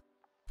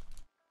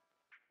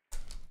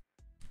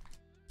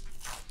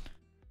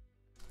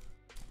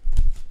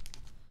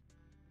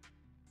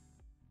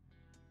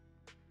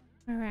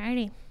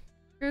 Alrighty.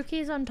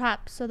 Grookey's on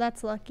top, so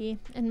that's lucky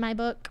in my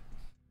book.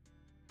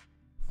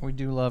 We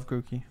do love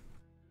Grookey.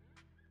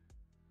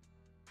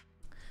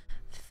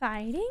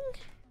 Fighting.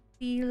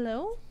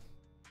 Philo.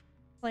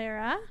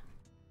 Clara.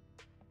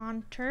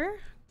 Haunter.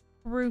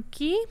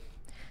 Grookey.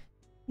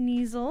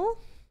 Sneasel.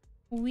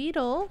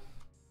 Weedle.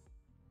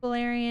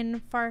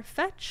 Galarian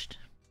Farfetch'd.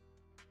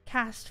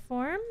 Cast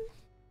Form.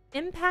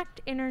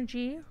 Impact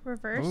Energy.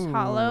 Reverse Ooh,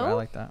 Hollow. I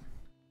like that.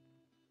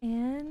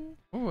 And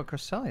ooh, a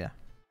Cresselia.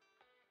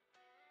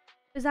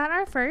 is that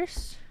our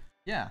first?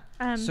 Yeah.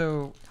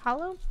 So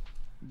hollow?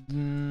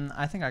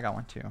 I think I got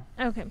one too.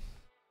 Okay.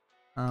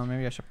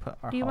 Maybe I should put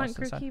our. Do you want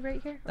inside. Grookey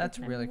right here? That's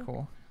really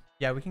cool.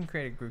 Yeah, we can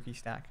create a Grookey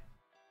stack.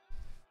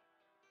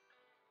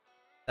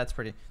 That's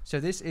pretty. So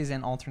this is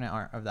an alternate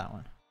art of that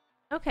one.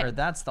 Okay. Or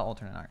that's the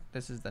alternate art.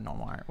 This is the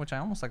normal art, which I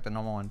almost like the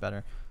normal one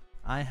better.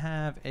 I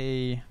have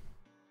a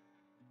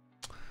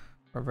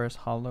reverse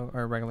hollow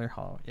or regular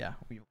hollow. Yeah,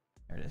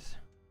 there it is.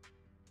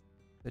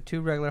 The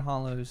 2 regular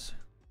hollows,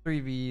 3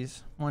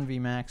 Vs, 1 V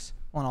Max,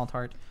 1 alt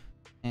art,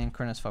 and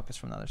Chronos Focus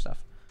from the other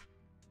stuff.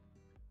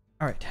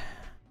 All right.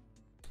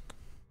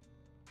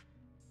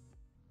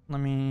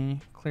 Let me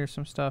clear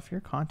some stuff.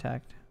 Your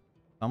contact.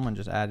 Someone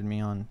just added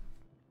me on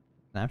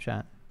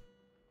Snapchat.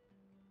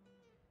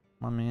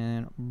 My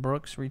man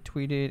Brooks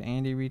retweeted.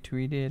 Andy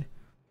retweeted.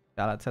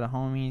 Shout out to the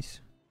homies.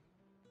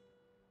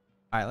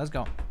 All right, let's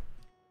go.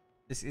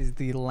 This is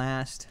the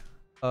last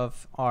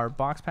of our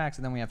box packs,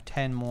 and then we have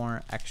 10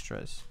 more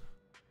extras.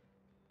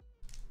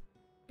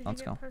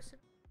 Let's go.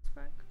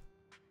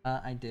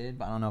 I did,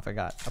 but I don't know if I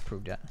got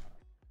approved yet.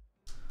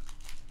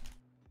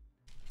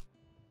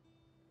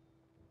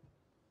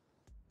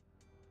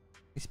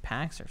 These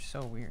packs are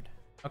so weird.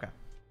 Okay.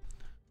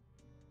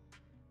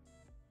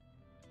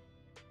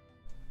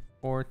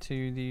 4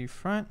 to the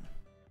front.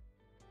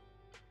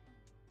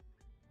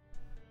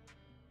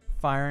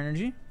 Fire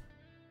Energy.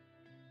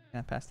 Can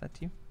I pass that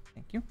to you?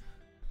 Thank you.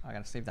 I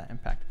gotta save that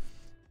impact.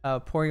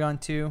 Porygon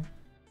 2.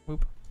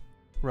 Whoop.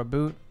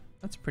 Reboot.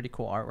 That's pretty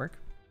cool artwork.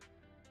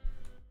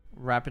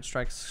 Rapid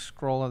Strike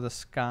Scroll of the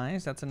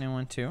Skies. That's a new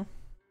one too.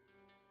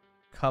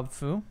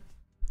 Cubfu.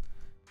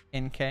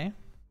 NK.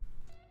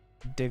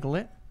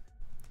 Diglett.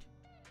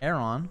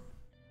 Aeron.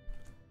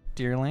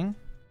 Deerling.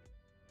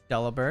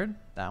 Delibird.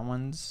 That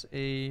one's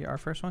our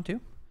first one too.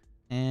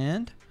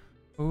 And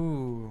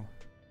ooh,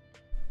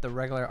 the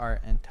regular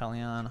art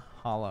Inteleon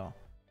Hollow.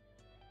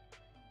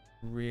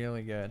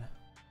 Really good.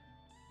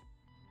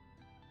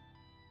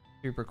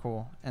 Super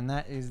cool. And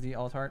that is the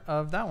alt art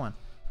of that one.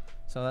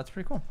 So that's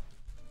pretty cool.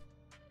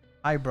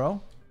 Hi, bro.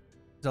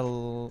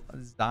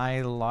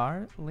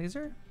 Zylar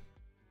Laser?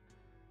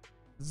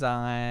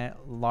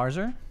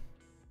 Zylarzer?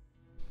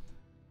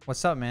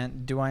 What's up,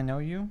 man? Do I know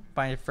you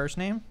by your first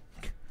name?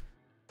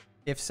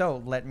 If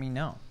so, let me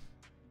know.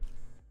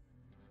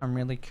 I'm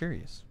really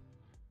curious.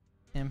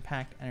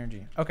 Impact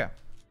Energy. Okay.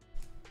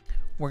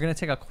 We're going to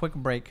take a quick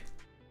break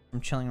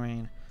from Chilling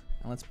Reign.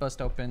 And let's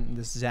bust open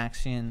this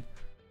Zaxian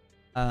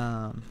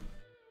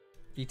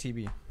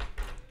ETB.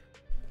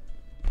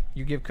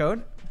 You give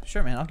code?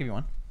 Sure, man. I'll give you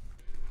one.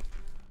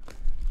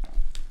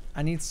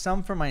 I need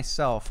some for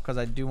myself because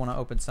I do want to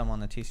open some on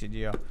the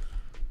TCGO.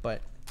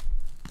 But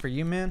for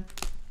you, man,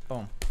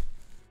 boom.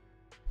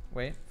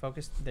 Wait,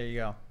 focus. There you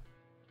go.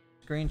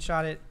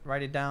 Screenshot it,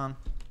 write it down,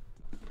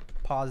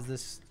 pause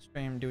this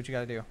stream, do what you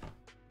gotta do.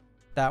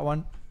 That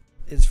one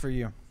is for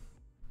you.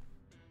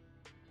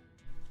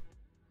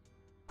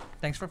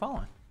 Thanks for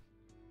following.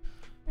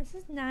 This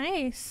is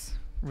nice.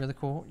 Really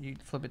cool. You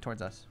flip it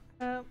towards us.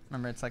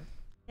 Remember, it's like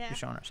yeah. we're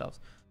showing ourselves.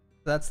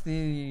 That's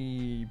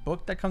the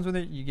book that comes with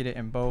it. You get it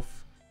in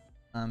both.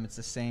 It's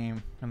the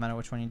same no matter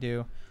which one you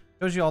do.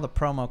 Shows you all the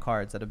promo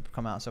cards that have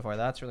come out so far.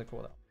 That's really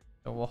cool though.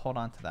 So we'll hold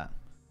on to that.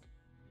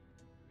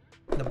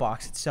 The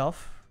box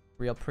itself,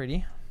 real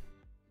pretty.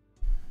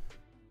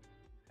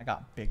 I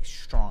got big,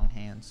 strong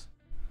hands.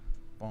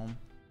 Boom.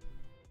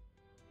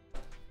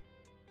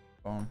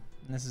 Boom.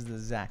 And this is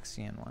the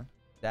Zaxian one.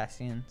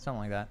 Zaxian, something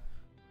like that.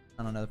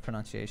 I don't know the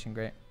pronunciation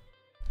great.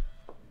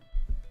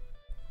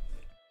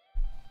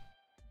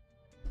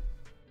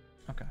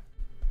 Okay.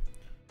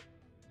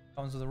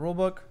 Comes with a rule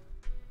book.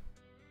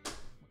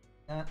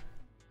 That.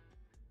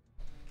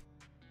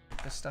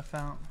 Get this stuff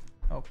out.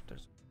 Oh,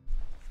 there's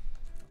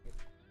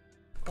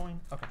coin.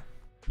 Okay.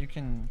 You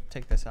can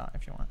take this out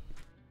if you want.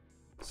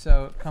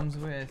 So it comes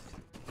with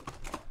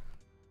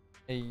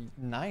a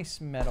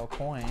nice metal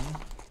coin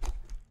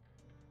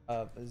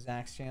of a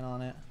Zaxian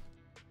on it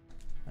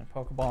and a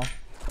Pokeball.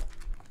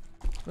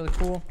 Really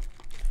cool.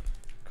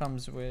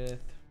 Comes with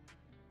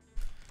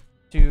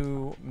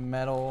 2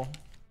 metal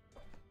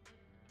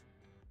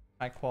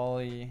high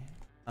quality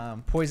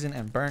poison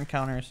and burn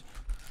counters,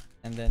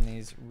 and then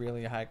these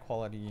really high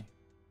quality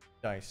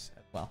dice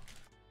as well.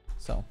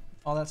 So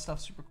all that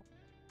stuff's super cool.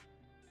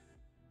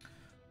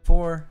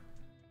 4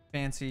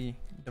 fancy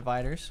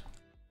dividers.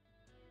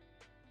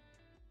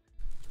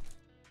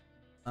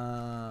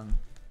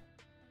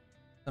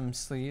 Some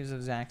sleeves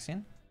of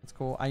Zaxian. That's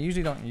cool. I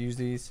usually don't use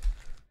these.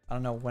 I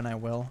don't know when I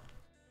will.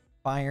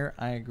 Fire,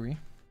 I agree.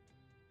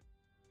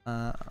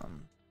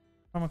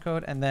 Promo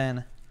code, and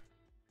then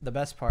the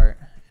best part,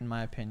 in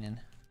my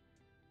opinion,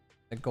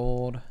 the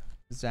gold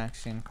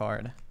Zaxian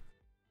card.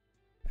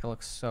 It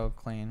looks so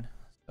clean,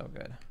 so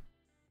good.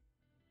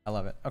 I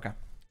love it. Okay.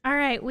 All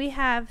right, we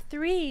have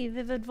 3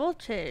 Vivid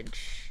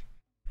Voltage,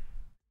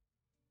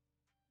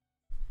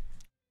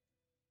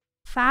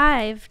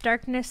 5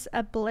 Darkness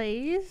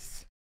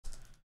Ablaze,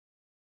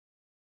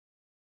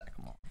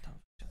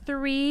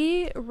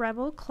 3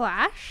 Rebel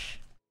Clash.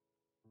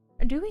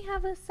 Do we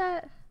have a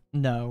set?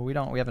 No, we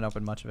don't. We haven't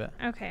opened much of it.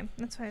 Okay,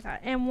 that's what I thought.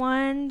 And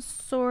 1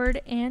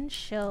 Sword and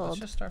Shield. Let's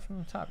just start from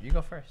the top. You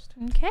go first.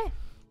 Okay.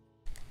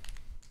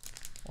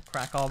 We'll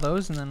crack all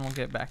those, and then we'll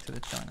get back to the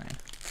chilling reign.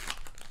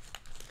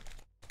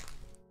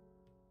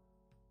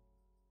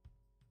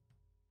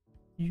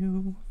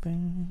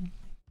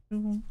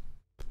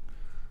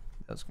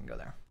 Those can go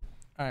there.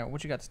 All right,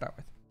 what you got to start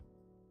with?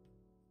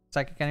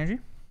 Psychic Energy,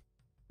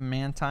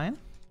 Mantine,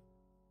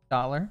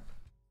 Dollar,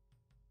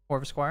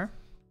 Corvusquire,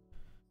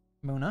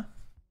 Muna,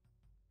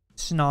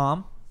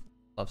 Snom,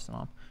 love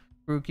Snom,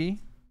 Grookey,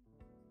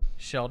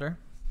 Shelter,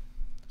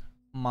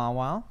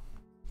 Mawile,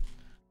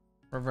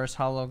 Reverse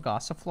Hollow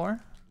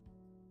Gossifleur,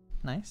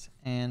 nice,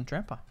 and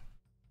Drampa.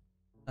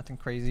 Nothing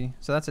crazy.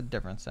 So that's a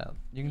different set.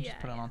 You can just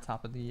put it on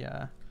top of the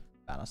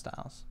battle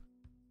styles.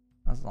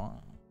 As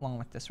long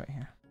like this right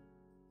here.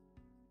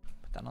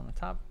 Put that on the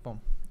top.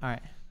 Boom. All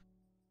right.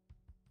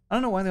 I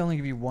don't know why they only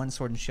give you 1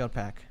 Sword and Shield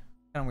pack.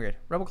 Kind of weird.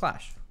 Rebel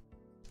Clash.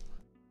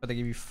 But they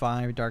give you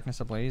 5 Darkness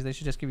Ablaze. They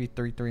should just give you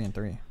 3, 3, and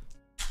 3.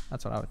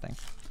 That's what I would think.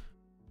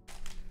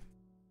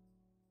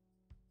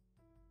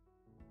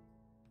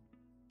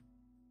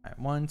 All right.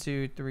 1,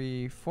 2,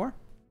 3, 4.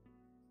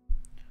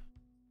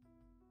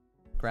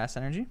 Grass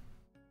Energy.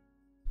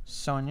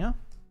 Sonya.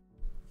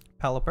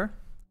 Pelipper.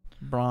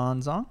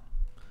 Bronzong.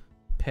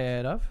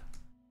 Pidove.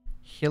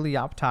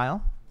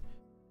 Helioptile.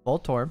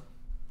 Voltorb.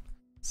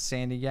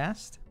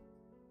 Sandygast.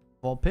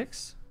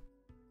 Vulpix.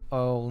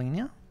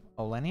 Olenia,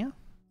 something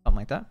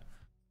like that,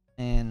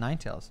 and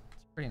Ninetales.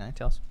 It's pretty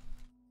Ninetales.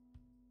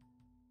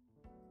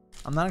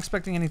 I'm not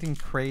expecting anything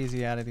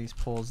crazy out of these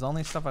pulls. The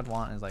only stuff I'd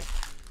want is like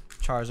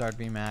Charizard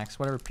VMAX,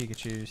 whatever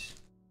Pikachu's,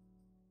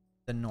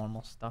 the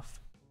normal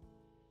stuff.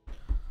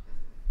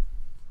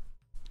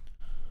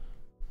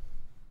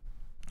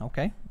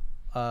 Okay,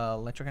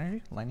 Electric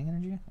Energy, Lightning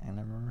Energy, and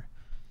I remember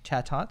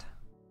Chatot,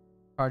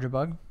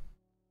 Charjabug,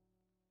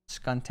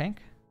 Skuntank,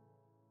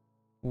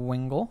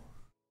 Wingull,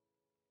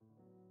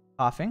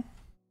 Coughing,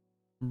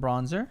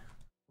 Bronzer,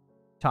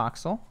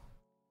 Toxel,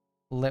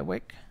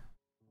 Litwick,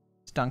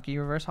 Stunky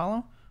Reverse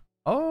Hollow.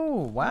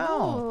 Oh, wow.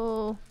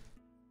 Oh.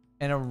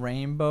 And a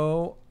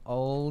Rainbow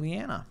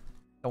Oleana.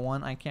 The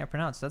one I can't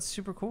pronounce. That's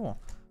super cool.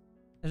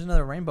 There's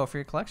another rainbow for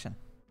your collection.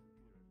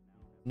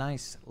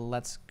 Nice.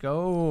 Let's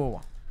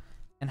go.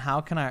 And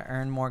how can I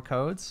earn more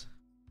codes?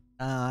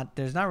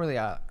 There's not really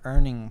a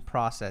earning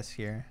process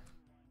here.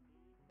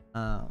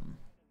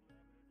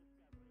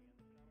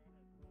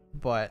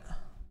 But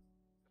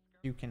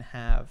you can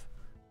have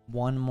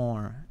 1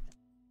 more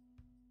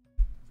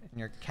and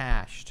you're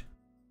cashed.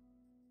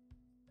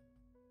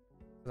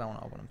 Because I want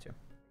to open them too.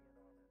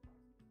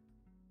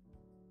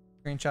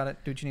 Screenshot it.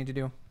 Do what you need to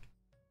do.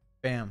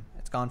 Bam.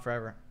 It's gone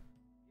forever.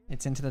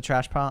 It's into the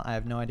trash pile. I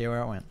have no idea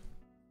where it went.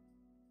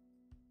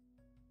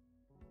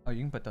 Oh,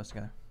 you can put those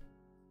together.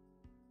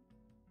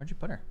 Where'd you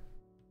put her?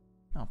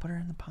 No, put her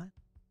in the pile.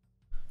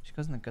 She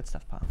goes in the good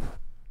stuff pile.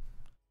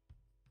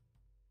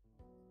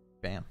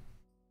 Bam.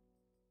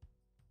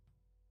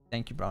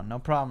 Thank you, bro. No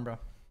problem, bro.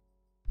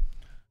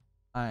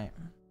 Alright.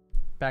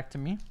 Back to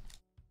me.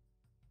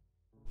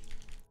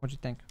 What'd you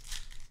think?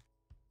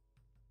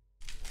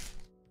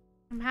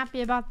 I'm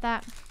happy about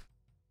that.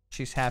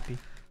 She's happy.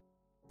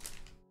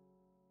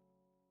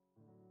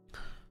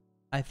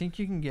 I think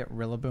you can get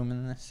Rillaboom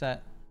in this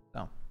set.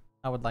 So,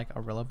 I would like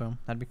a Rillaboom.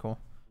 That'd be cool.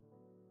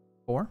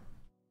 4.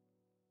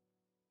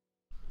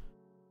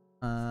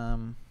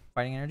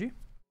 Fighting Energy.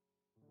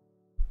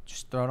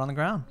 Just throw it on the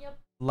ground. Yep.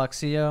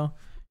 Luxio,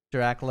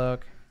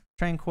 Dracloak,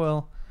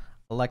 Tranquil,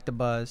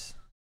 Electabuzz,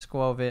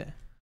 Squovit,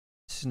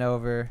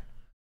 Snover,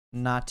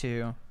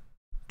 Natu,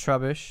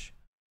 Trubbish,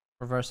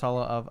 reverse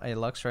holo of a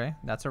Luxray.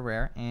 That's a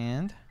rare.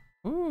 And,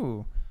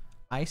 ooh,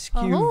 Ice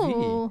QV.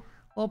 Oh.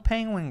 Little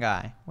penguin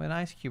guy with an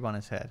ice cube on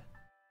his head.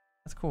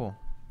 That's cool.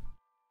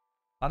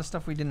 A lot of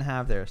stuff we didn't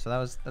have there, so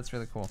that's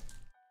really cool.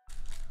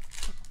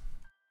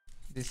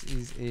 This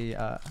is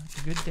a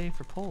good day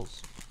for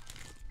pulls.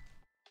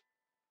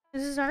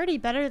 This is already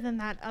better than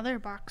that other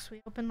box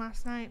we opened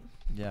last night.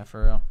 Yeah,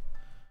 for real.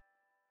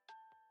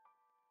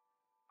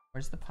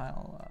 Where's the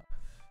pile of...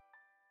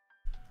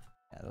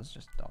 Yeah, those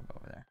just don't go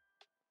over there.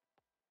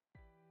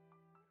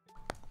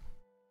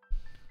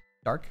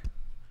 Dark,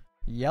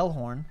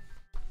 Yellhorn,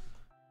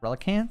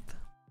 Relicanth,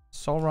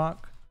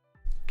 Solrock,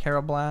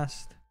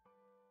 Carablast,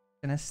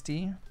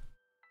 Dynasty,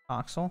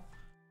 Toxel,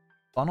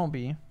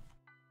 Bunnelby,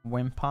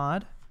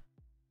 Wimpod,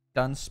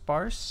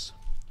 Dunsparce,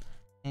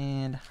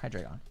 and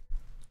Hydreigon.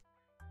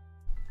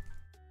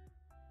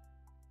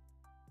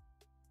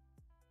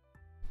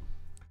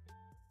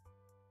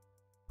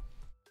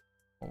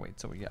 We'll wait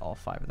till we get all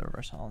 5 of the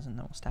reverse holos and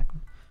then we'll stack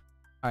them.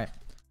 Alright.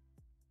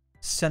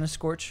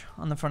 Scorch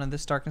on the front of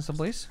this Darkness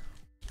Ablaze.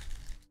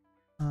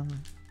 Can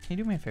you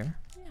do me a favor?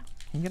 Yeah.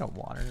 Can you get a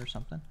water or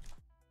something?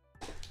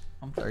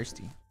 I'm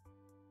thirsty.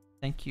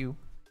 Thank you.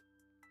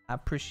 I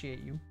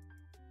appreciate you.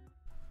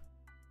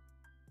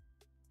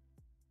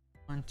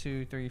 1,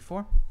 2, 3,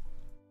 4.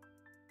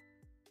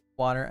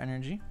 Water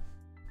energy.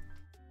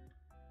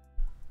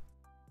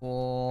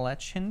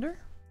 Fletchinder.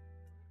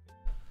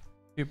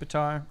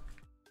 Pupitar.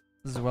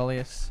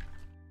 Zwellius.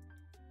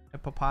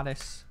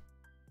 Hippopotamus.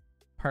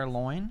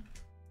 Purloin.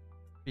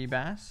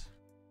 Feebas.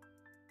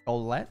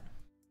 Golett.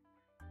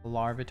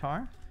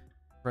 Larvitar.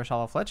 Reverse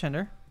holo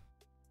Fletchinder.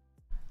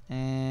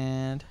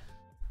 And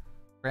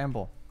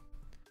Bramble.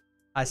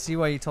 I see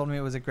why you told me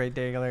it was a great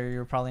day earlier. You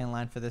were probably in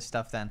line for this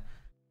stuff then.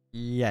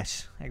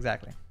 Yes,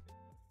 exactly.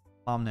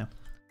 Mom knew.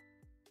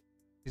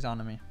 She's on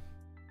to me.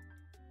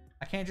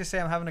 I can't just say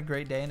I'm having a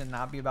great day and it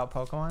not be about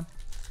Pokemon.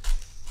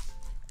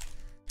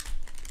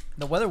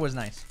 The weather was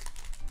nice.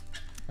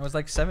 It was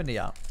like 70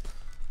 out.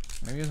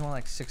 Maybe it was more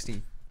like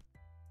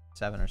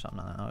 67 or something.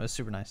 I don't know. It was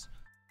super nice.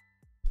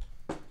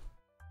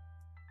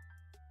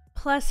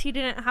 Plus, he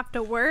didn't have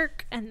to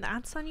work, and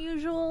that's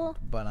unusual.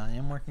 But I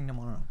am working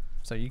tomorrow.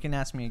 So you can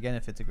ask me again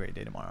if it's a great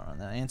day tomorrow, and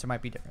the answer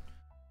might be different.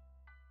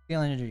 Steel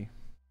Energy.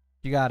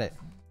 You got it.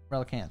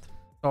 Relicanth.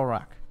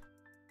 Solrock.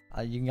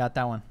 You got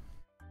that one.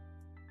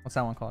 What's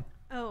that one called?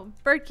 Oh,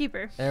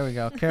 Birdkeeper. There we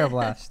go.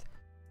 Carablast.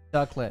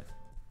 Ducklet.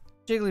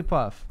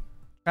 Jigglypuff.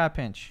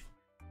 Trapinch.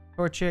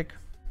 Torchic.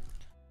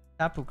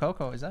 Tapu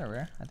Koko. Is that a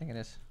rare? I think it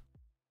is.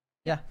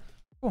 Yeah.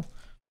 Cool.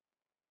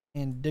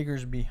 And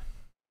Diggersby.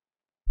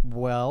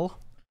 Well.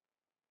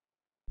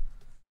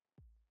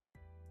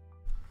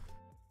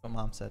 What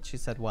Mom said. She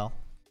said well.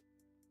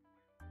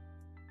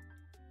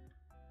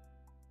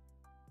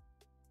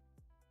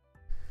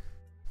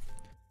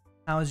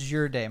 How's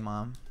your day,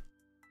 Mom?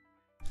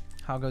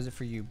 How goes it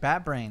for you?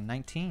 Batbrain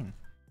 19.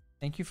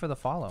 Thank you for the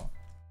follow.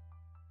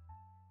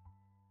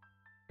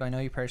 Do I know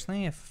you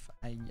personally? If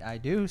I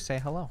do, say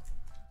hello.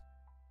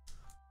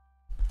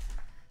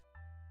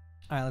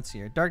 Alright, let's see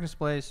here. Darkness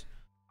Blaze.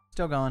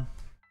 Still going.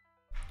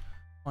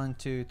 1,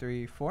 2,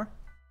 3, 4.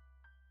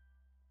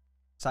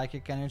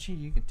 Psychic Energy.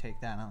 You can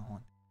take that. I don't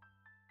want.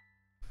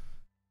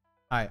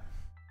 Alright.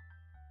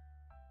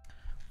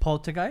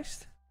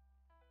 Poltergeist.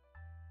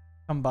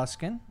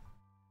 Combuskin.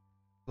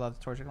 Love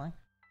the Torchic line.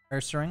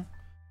 Ursaring.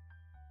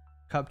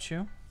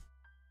 Cubchoo.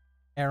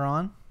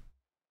 Aeron.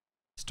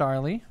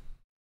 Starly.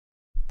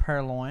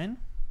 Purloin.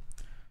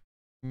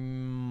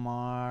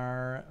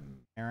 Marini.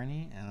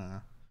 I don't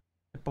know.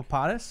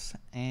 Hippopotamus.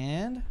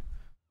 And.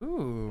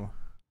 Ooh.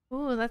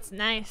 Ooh, that's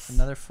nice.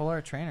 Another full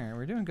art trainer.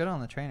 We're doing good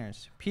on the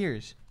trainers.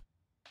 Piers.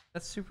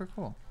 That's super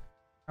cool.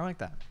 I like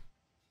that.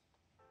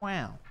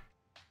 Wow.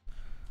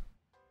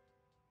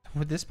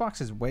 Well, this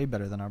box is way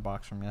better than our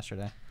box from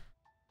yesterday.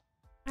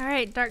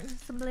 Alright,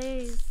 Darkness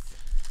Ablaze.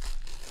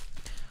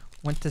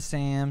 Went to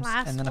Sam's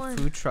Last and then one. a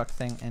food truck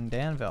thing in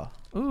Danville.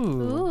 Ooh.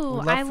 Ooh,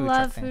 I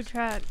love food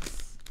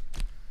trucks.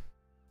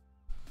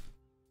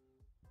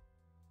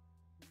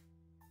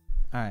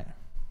 Alright.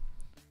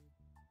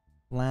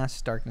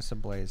 Last Darkness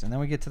Ablaze. And then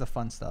we get to the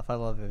fun stuff. I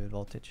love Vivid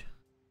Voltage.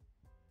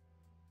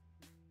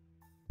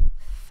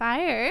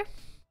 Fire.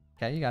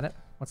 Okay, you got it.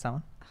 What's that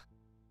one?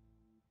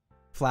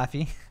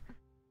 Flaffy.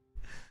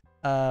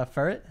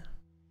 Ferret.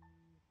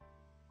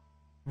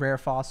 Rare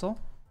Fossil.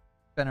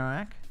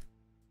 Spinarak.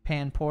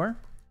 Panpour.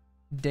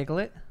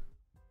 Diglett.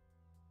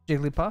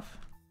 Jigglypuff.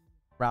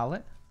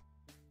 Rowlet.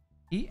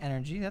 Heat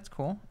Energy. That's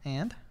cool.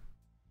 And.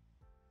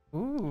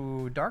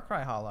 Ooh,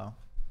 Darkrai Hollow.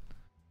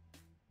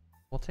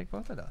 We'll take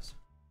both of those.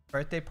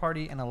 Birthday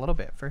party in a little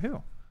bit. For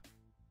who?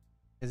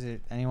 Is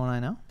it anyone I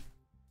know?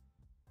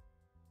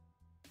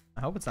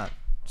 I hope it's not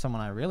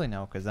someone I really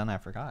know, because then I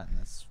forgot. And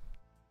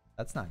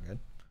that's not good.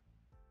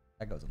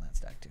 That goes on that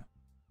stack too.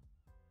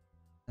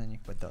 And then you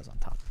can put those on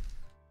top.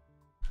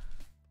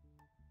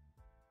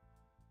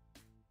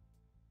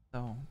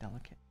 So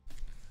delicate.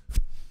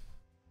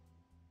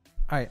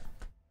 All right,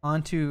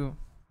 on to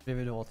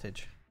Vivid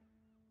Voltage,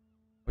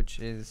 which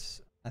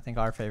is, I think,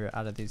 our favorite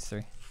out of these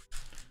three.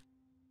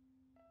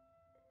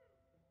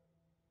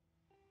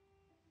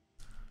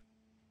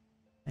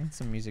 I need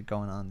some music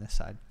going on this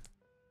side.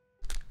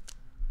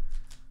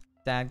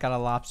 Dad got a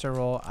lobster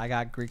roll. I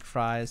got Greek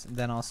fries. And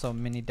then also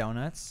mini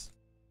donuts.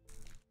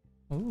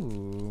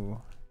 Ooh,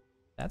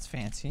 that's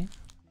fancy.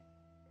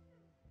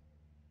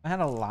 I had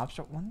a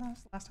lobster. When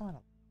was the last time I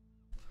had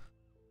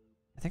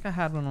I think I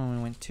had one when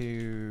we went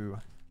to...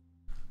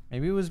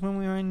 Maybe it was when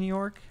we were in New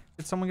York.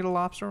 Did someone get a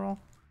lobster roll?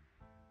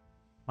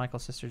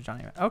 Michael's sister,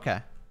 Johnny. Okay.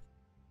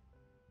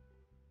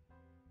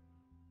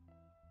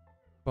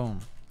 Boom.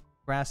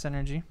 Grass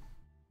energy.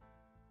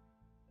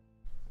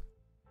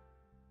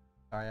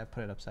 Sorry, I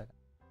put it upside down.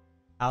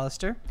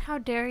 Alistair. How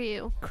dare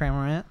you?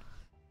 Cramorant.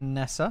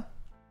 Nessa.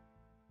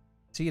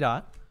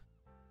 C-Dot.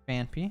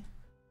 Vanpy.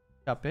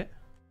 Cuppet.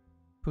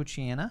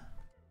 Poochyena.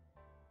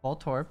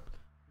 Voltorb.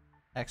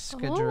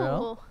 Excadrill.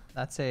 Oh.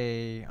 That's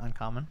a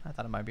uncommon. I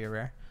thought it might be a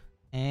rare.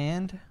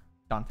 And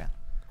Donphan.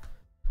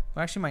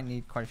 We actually might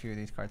need quite a few of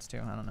these cards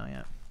too. I don't know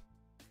yet.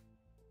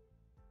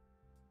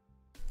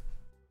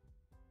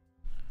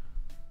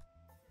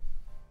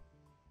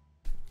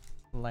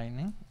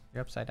 Lightning.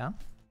 You're upside down.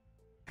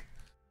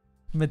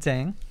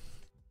 Matang.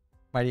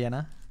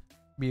 Mightyena.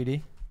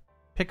 Beauty.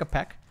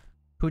 Pick-a-Peck.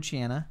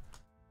 Poochyena.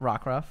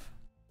 Rockruff.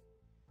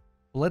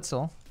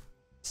 Blitzel.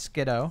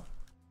 Skiddo.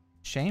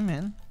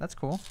 Shaman. That's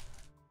cool.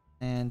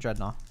 And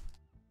Dreadnought.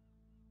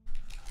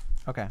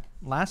 Okay.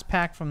 Last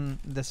pack from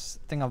this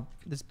thing of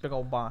this big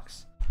old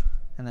box.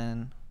 And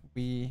then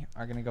we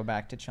are going to go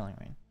back to Chilling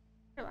Reign.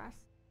 Your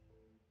last.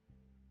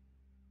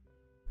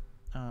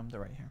 They're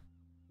right here.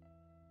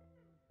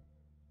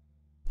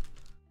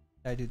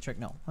 Did I do the trick?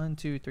 No. 1,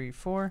 2, 3,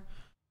 4.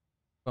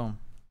 Boom.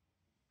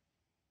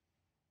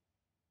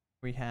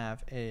 We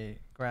have a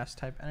grass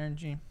type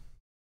energy.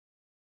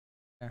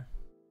 There.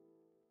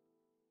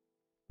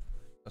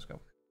 Let's go.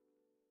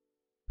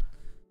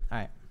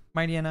 Alright.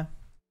 Mightyena.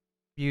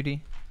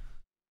 Beauty.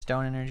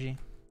 Stone energy.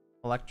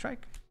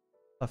 Electrike.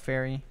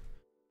 Clefairy.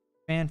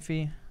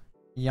 Fanphy.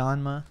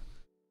 Yanma.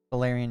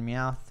 Valerian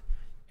Meowth.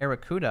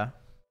 Arrokuda.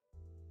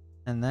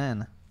 And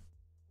then,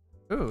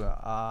 ooh,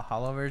 a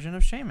hollow version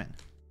of Shaman.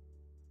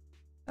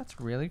 That's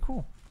really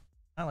cool.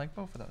 I like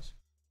both of those.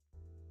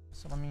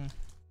 So let me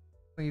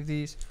leave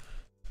these.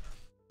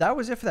 That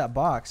was it for that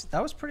box.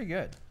 That was pretty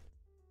good.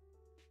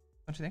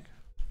 Don't you think?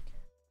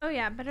 Oh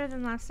yeah, better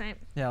than last night.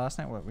 Yeah, last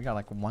night we got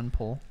like one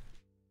pull.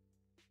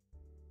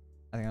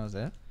 I think that was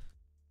it.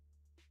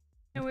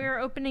 And we were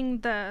opening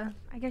the,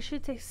 I guess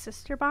you'd say,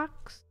 sister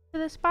box to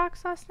this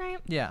box last night.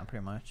 Yeah,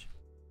 pretty much.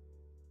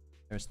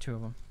 There's 2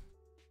 of them.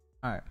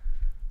 All right,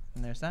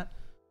 and there's that.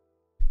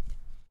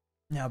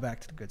 Now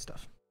back to the good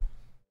stuff.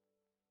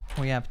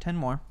 We have 10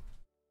 more.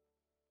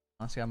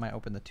 Honestly, I might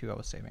open the 2 I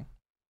was saving.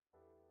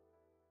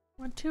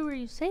 What 2 were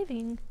you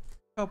saving?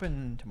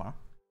 Open tomorrow.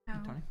 Oh.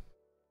 Tony.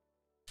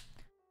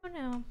 Oh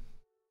no.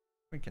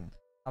 We can.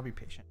 I'll be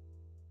patient.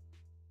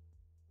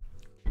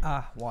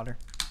 Ah, water.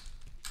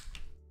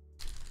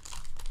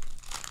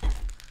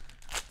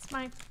 It's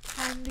my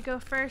time to go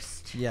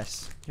first.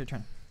 Yes, your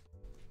turn.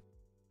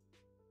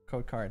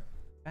 Code card.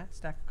 Fat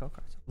stack of code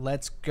cards.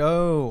 Let's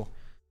go.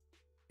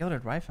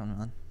 Gilded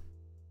Rifleman.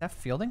 Is that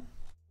Fielding?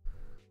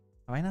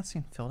 Have I not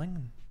seen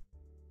Fielding?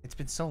 It's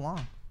been so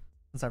long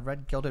since I've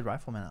read Gilded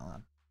Rifleman out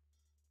loud.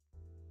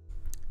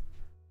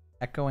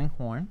 Echoing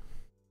Horn.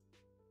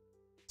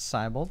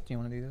 Cybold. Do you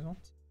want to do these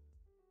ones?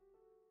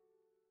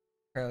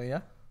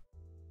 Kirlia.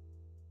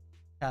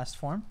 Cast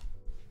Form.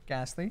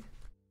 Ghastly.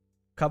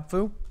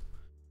 Cubfu.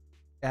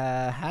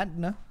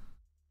 Hadna.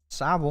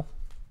 Sabble.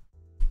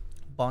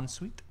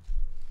 Bonsweet.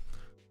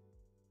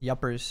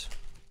 Yuppers.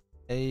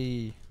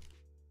 And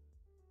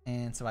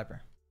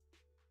Survivor.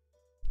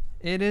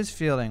 It is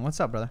Fielding. What's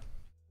up, brother?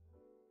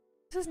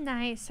 This is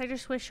nice. I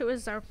just wish it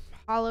was our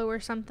hollow or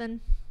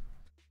something.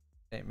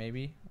 Hey,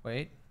 maybe.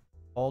 Wait.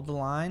 Hold the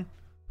line.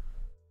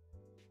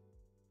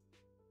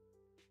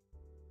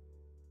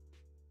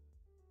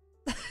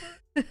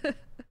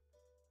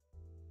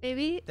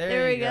 Maybe.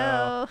 There we you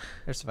go.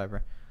 There's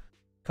Survivor.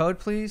 Code,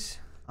 please.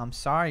 I'm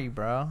sorry,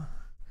 bro.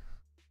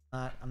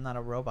 I'm not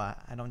a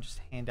robot. I don't just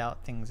hand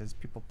out things as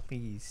people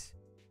please.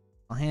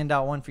 I'll hand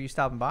out one for you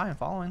stopping by and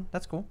following.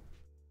 That's cool.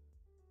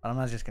 But I'm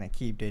not just going to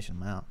keep dishing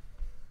them out.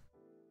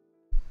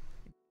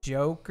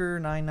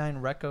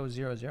 Joker99 Reco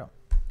 00.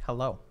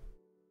 Hello.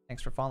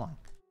 Thanks for following.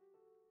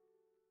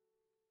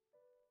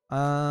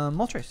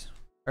 Moltres.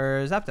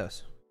 Or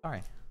Zapdos.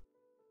 Sorry.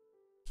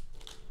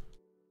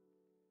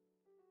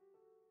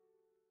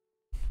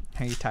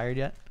 Are you tired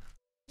yet?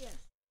 Yes.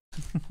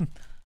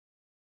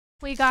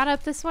 We got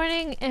up this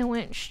morning and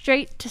went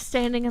straight to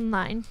standing in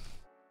line.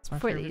 It's my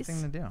for favorite these.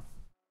 thing to do.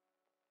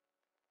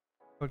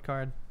 Code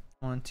card.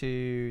 1,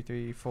 2,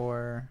 3,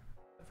 4.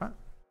 Front.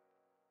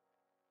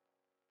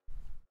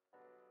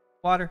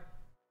 Water.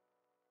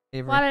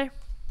 Avery. Water.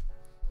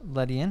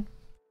 Ledian.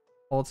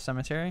 Old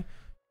Cemetery.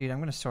 Dude, I'm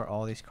gonna sort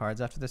all these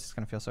cards after this. It's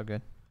gonna feel so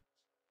good.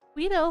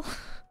 Weedle.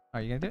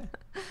 Are you gonna do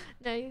it?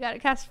 No, you got a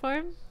cast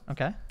form.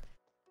 Okay.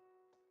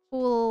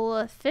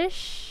 Cool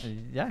fish.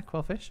 Yeah,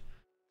 quillfish.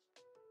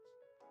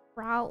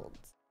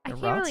 Routes. I The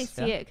can't really routes,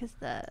 see yeah. it because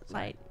the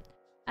light.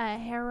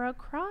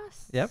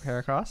 Heracross. Yep,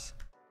 Heracross.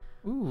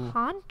 Ooh.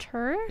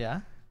 Haunter. Yeah.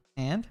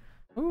 And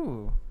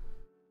ooh.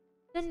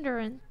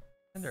 Cinderace.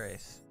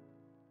 Cinderace.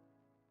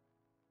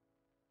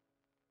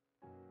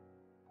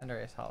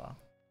 Cinderace hollow.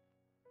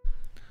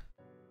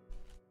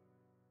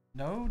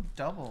 No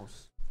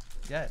doubles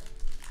yet.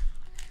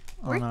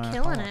 We're on our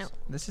killing hollows. it.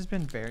 This has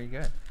been very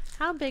good.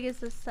 How big is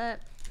this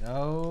set?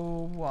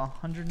 Oh,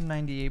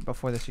 198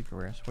 before the secret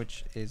rares,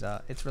 which is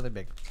it's really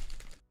big.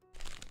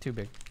 Too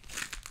big.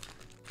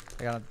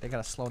 They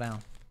gotta slow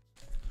down.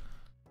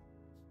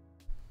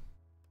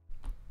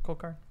 Cool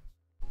card.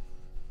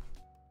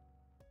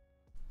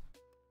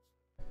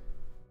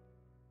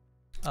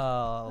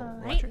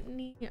 Electric?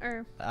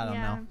 Or I don't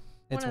know.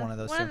 It's one of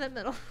those One two. in the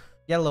middle.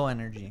 Yellow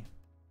energy.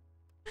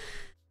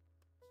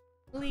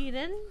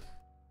 Leiden.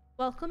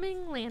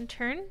 Welcoming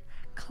Lantern.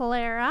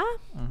 Clara.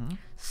 Mm-hmm.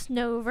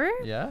 Snover.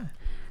 Yeah.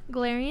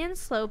 Galarian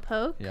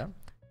Slowpoke. Yep.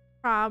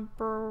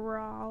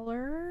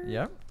 Brawler.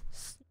 Yep.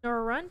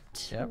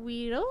 Snorunt. Yep.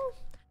 Weedle.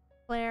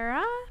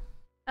 Clara.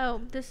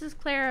 Oh, this is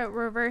Clara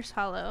Reverse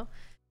Hollow.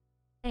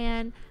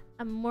 And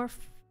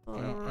Amorphous.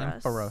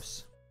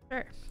 Ampharos.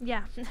 Sure.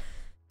 Yeah.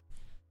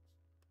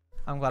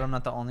 I'm glad I'm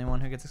not the only one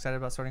who gets excited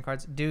about sorting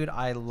cards. Dude,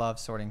 I love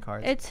sorting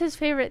cards. It's his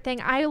favorite thing.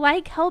 I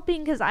like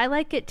helping because I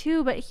like it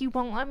too, but he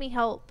won't let me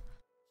help.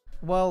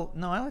 Well,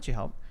 no, I let you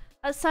help.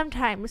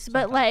 Sometimes,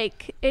 but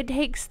like it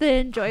takes the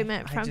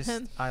enjoyment from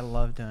him. I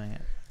love doing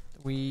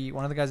it.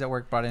 One of the guys at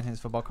work brought in his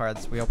football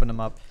cards. We opened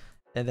them up,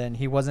 and then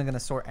he wasn't gonna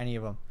sort any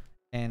of them,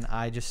 and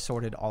I just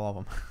sorted all of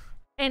them.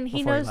 And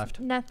he knows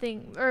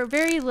nothing or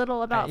very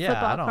little about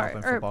football I don't card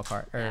open football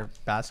card or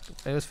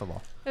basketball. It was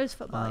football. It was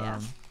football,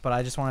 yeah. But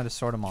I just wanted to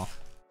sort them all.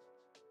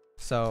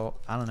 So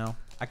I don't know.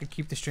 I could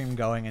keep the stream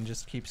going and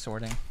just keep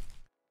sorting.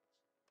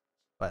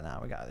 But now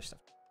we got other stuff.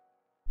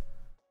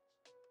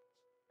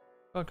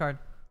 Code card.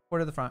 4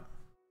 to the front.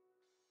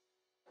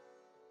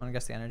 Want to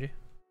guess the energy?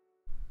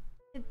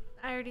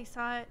 I already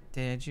saw it.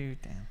 Did you?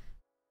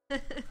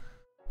 Damn.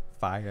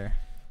 Fire.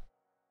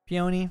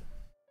 Peony.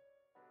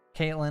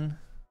 Caitlyn.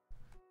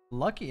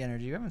 Lucky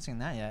energy. We haven't seen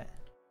that yet.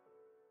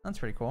 That's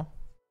pretty cool.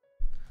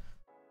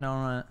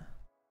 Snorunt.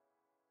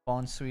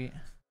 Bond Sweet.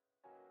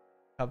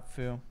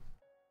 Cubfu.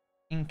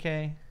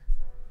 Inkay.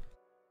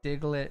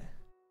 Diglett.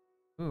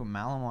 Ooh,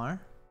 Malamar.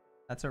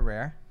 That's a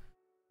rare.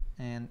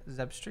 And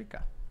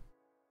Zebstrika.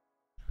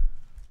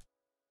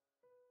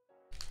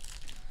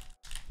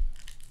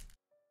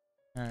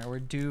 Alright, we're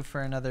due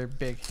for another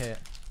big hit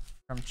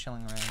from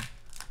Chilling Rain.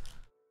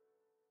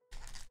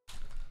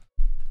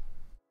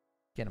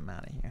 Get him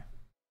out of here.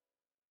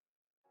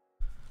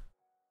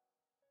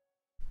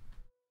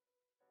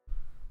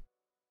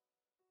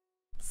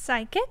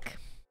 Psychic.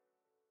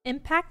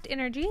 Impact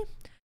Energy.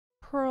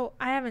 Pearl.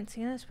 I haven't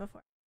seen this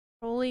before.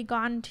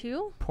 Polygon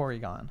 2.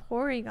 Porygon.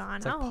 Porygon.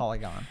 It's like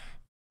Polygon.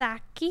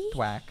 Thacky.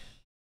 Thwack.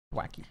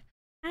 Thwacky.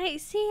 I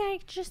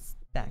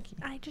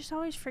just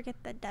always forget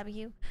the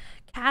W.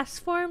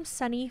 Cast Form,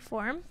 Sunny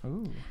Form.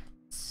 Ooh.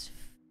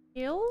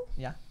 Spheal.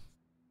 Yeah.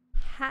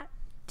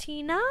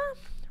 Hatina.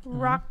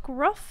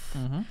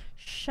 Rockruff.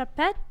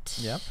 Chapette.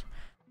 Yep.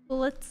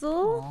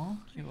 Blitzel. Aw,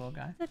 cute little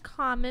guy. He's a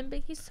common,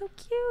 but he's so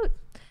cute.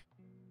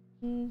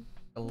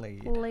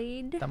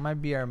 Glade. That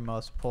might be our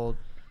most pulled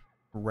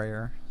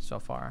rare so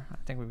far. I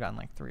think we've gotten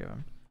like 3 of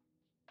them.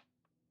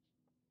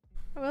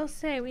 I will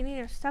say we need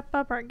to step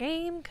up our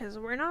game because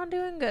we're not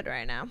doing good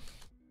right now.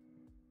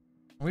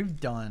 We've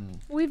done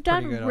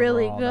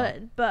really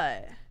good,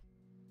 but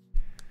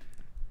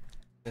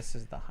this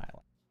is the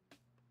highlight.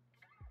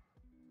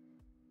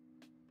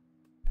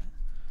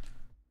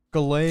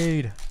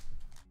 Glade.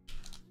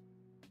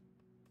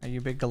 Are you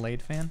a big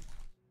Glade fan?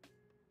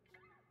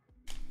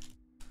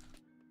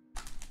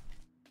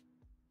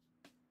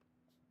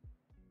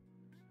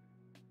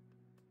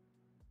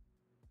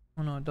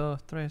 1, 2,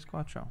 3,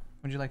 4.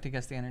 Would you like to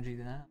guess the energy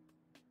to that?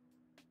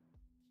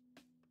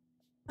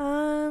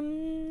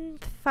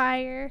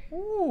 Fire.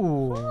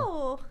 Ooh.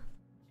 Oh.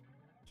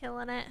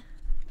 Killing it.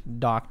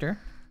 Doctor.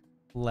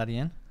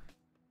 Ledian.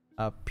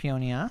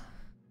 Peonia.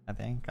 I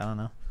think. I don't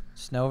know.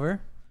 Snover.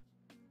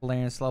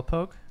 Galarian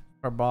Slowpoke.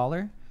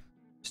 Brawler.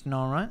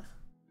 Snorunt.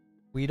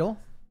 Weedle.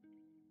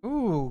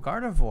 Ooh,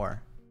 Gardevoir.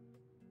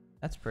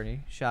 That's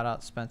pretty. Shout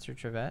out Spencer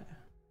Trevette.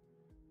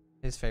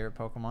 His favorite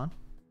Pokemon.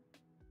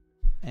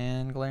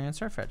 And Galarian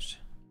Surfetch'd.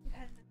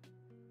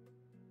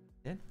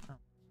 Did? Oh.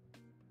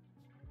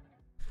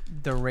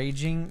 The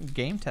Raging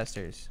Game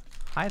Testers.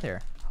 Hi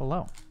there.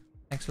 Hello.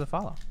 Thanks for the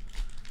follow.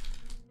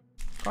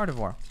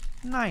 Gardevoir.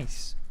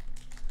 Nice.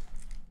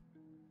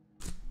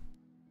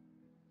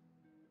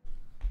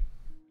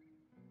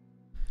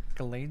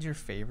 Galade's your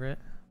favorite?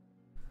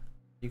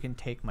 You can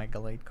take my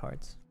Galade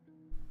cards.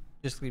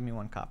 Just leave me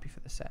 1 copy for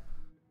the set.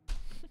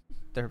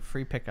 They're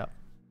free pickup.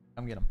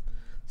 Come get them.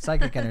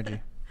 Psychic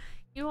Energy.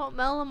 You won't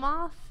mail them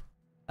off?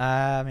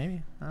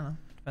 Maybe. I don't know.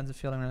 Depends if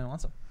Fielding really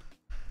wants them.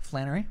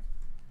 Flannery.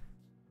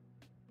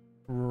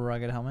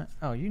 Rugged helmet.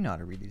 Oh, you know how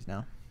to read these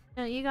now.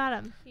 No, you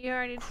got them. You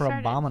already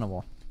started.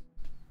 Crabominable.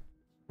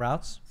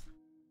 Routes.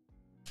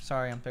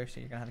 Sorry, I'm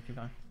thirsty. You're gonna have to keep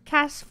going.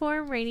 Cast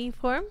form, rainy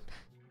form,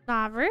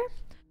 Nover,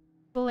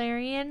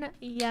 Valerian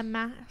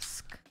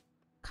Yamask,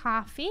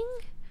 Coughing,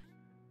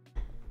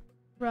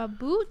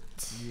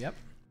 Raboot, Yep.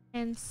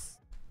 and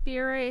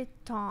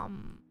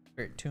Spiritomb.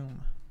 Spirit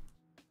Tomb.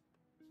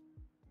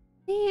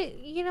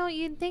 You know,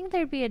 you'd think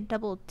there'd be a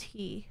double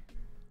T.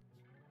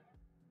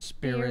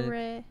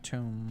 Spirit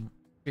Tomb.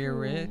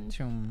 Spirit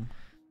Tomb.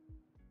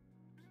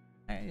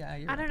 Yeah,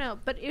 I don't know,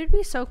 but it would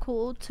be so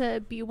cool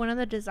to be one of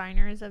the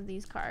designers of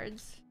these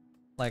cards.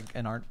 Like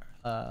an art,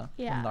 one of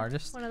the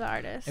artists. One of the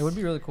artists. It would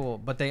be really cool,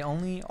 but all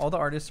the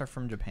artists are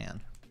from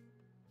Japan,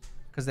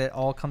 because it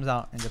all comes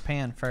out in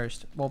Japan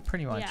first. Well,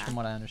 pretty much, from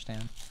what I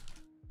understand.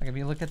 Like if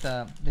you look at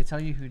they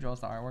tell you who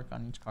draws the artwork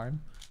on each card,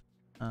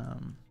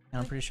 and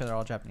I'm pretty sure they're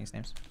all Japanese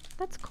names.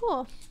 That's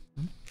cool.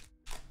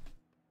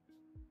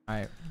 All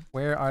right,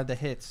 where are the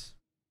hits?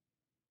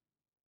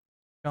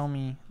 Show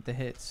me the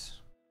hits.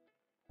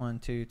 1,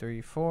 2,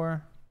 3,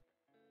 4.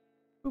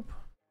 Oop.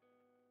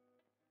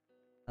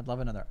 I'd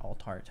love another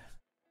alt art.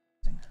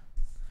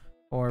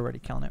 Already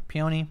killing it.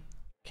 Peony,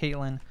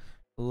 Caitlin,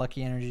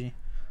 Lucky Energy,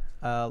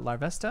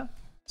 Larvesta,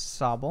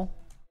 Sobble,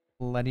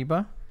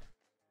 Lediba,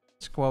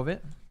 Squovit,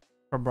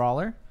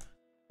 Brawler,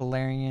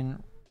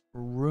 Valerian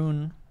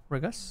Rune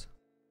Rigus.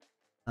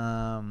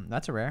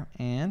 That's a rare.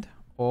 And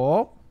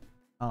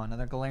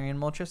another Galarian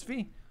Moltres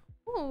V.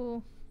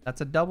 Ooh.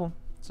 That's a double.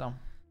 So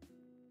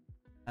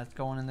that's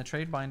going in the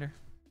trade binder.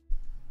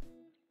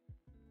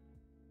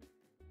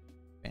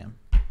 Bam.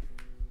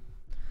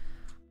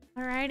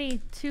 Alrighty,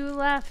 2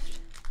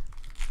 left.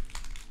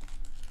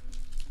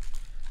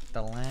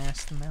 The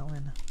last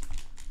melon.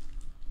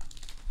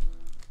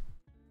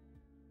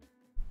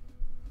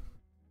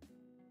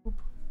 Oop.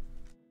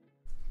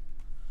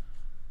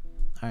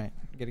 All right,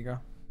 get it,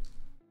 girl.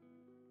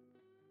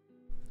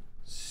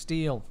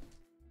 Steel.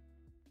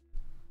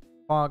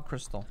 Fog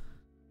Crystal.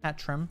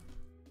 Hatrim.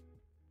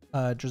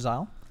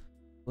 Drizzile.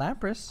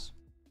 Lapras.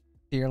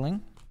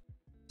 Deerling.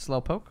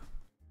 Slowpoke.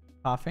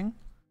 Coughing.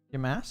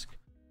 Yamask.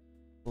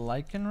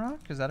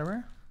 Lycanroc. Is that a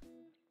rare?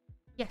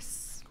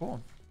 Yes. Cool.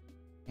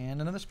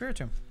 And another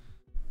Spiritomb.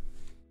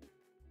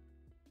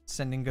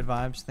 Sending good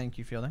vibes. Thank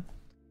you, Fielding.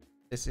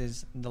 This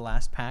is the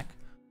last pack.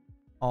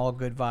 All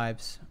good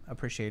vibes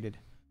appreciated.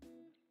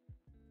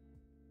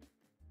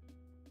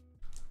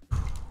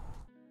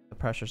 The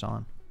pressure's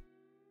on.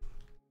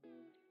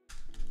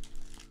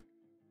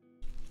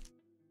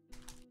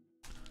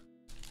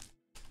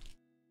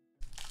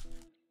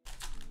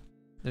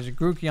 There's a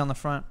Grookey on the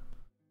front.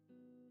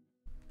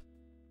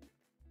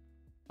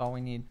 That's all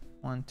we need.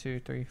 1, 2,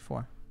 3,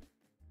 4.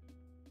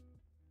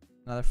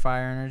 Another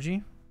Fire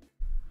Energy.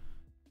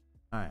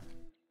 Alright.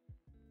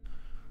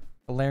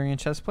 Valerian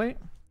Chestplate.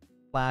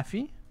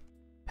 Laffy.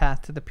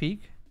 Path to the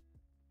Peak.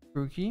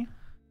 Grookey.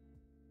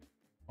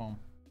 Boom.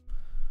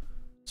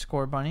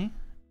 Score Bunny.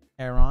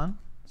 Aeron.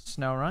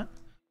 Snorunt.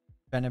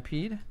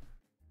 Venipede.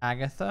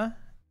 Agatha.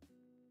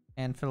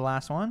 And for the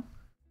last one,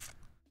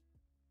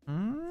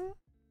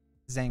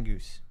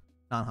 Zangoose.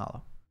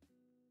 Non-hollow.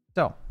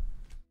 So,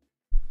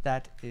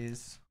 that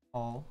is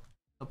all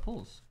the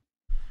pulls.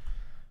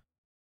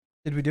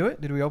 Did we do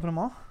it? Did we open them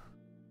all?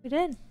 We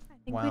did. I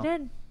think we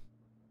did.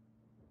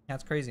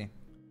 That's crazy.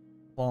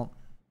 Well,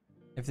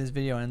 if this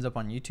video ends up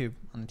on YouTube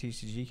on the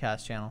TCG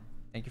Cast channel,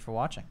 thank you for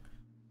watching.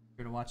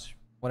 Be sure to watch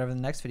whatever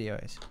the next video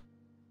is.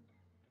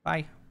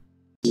 Bye.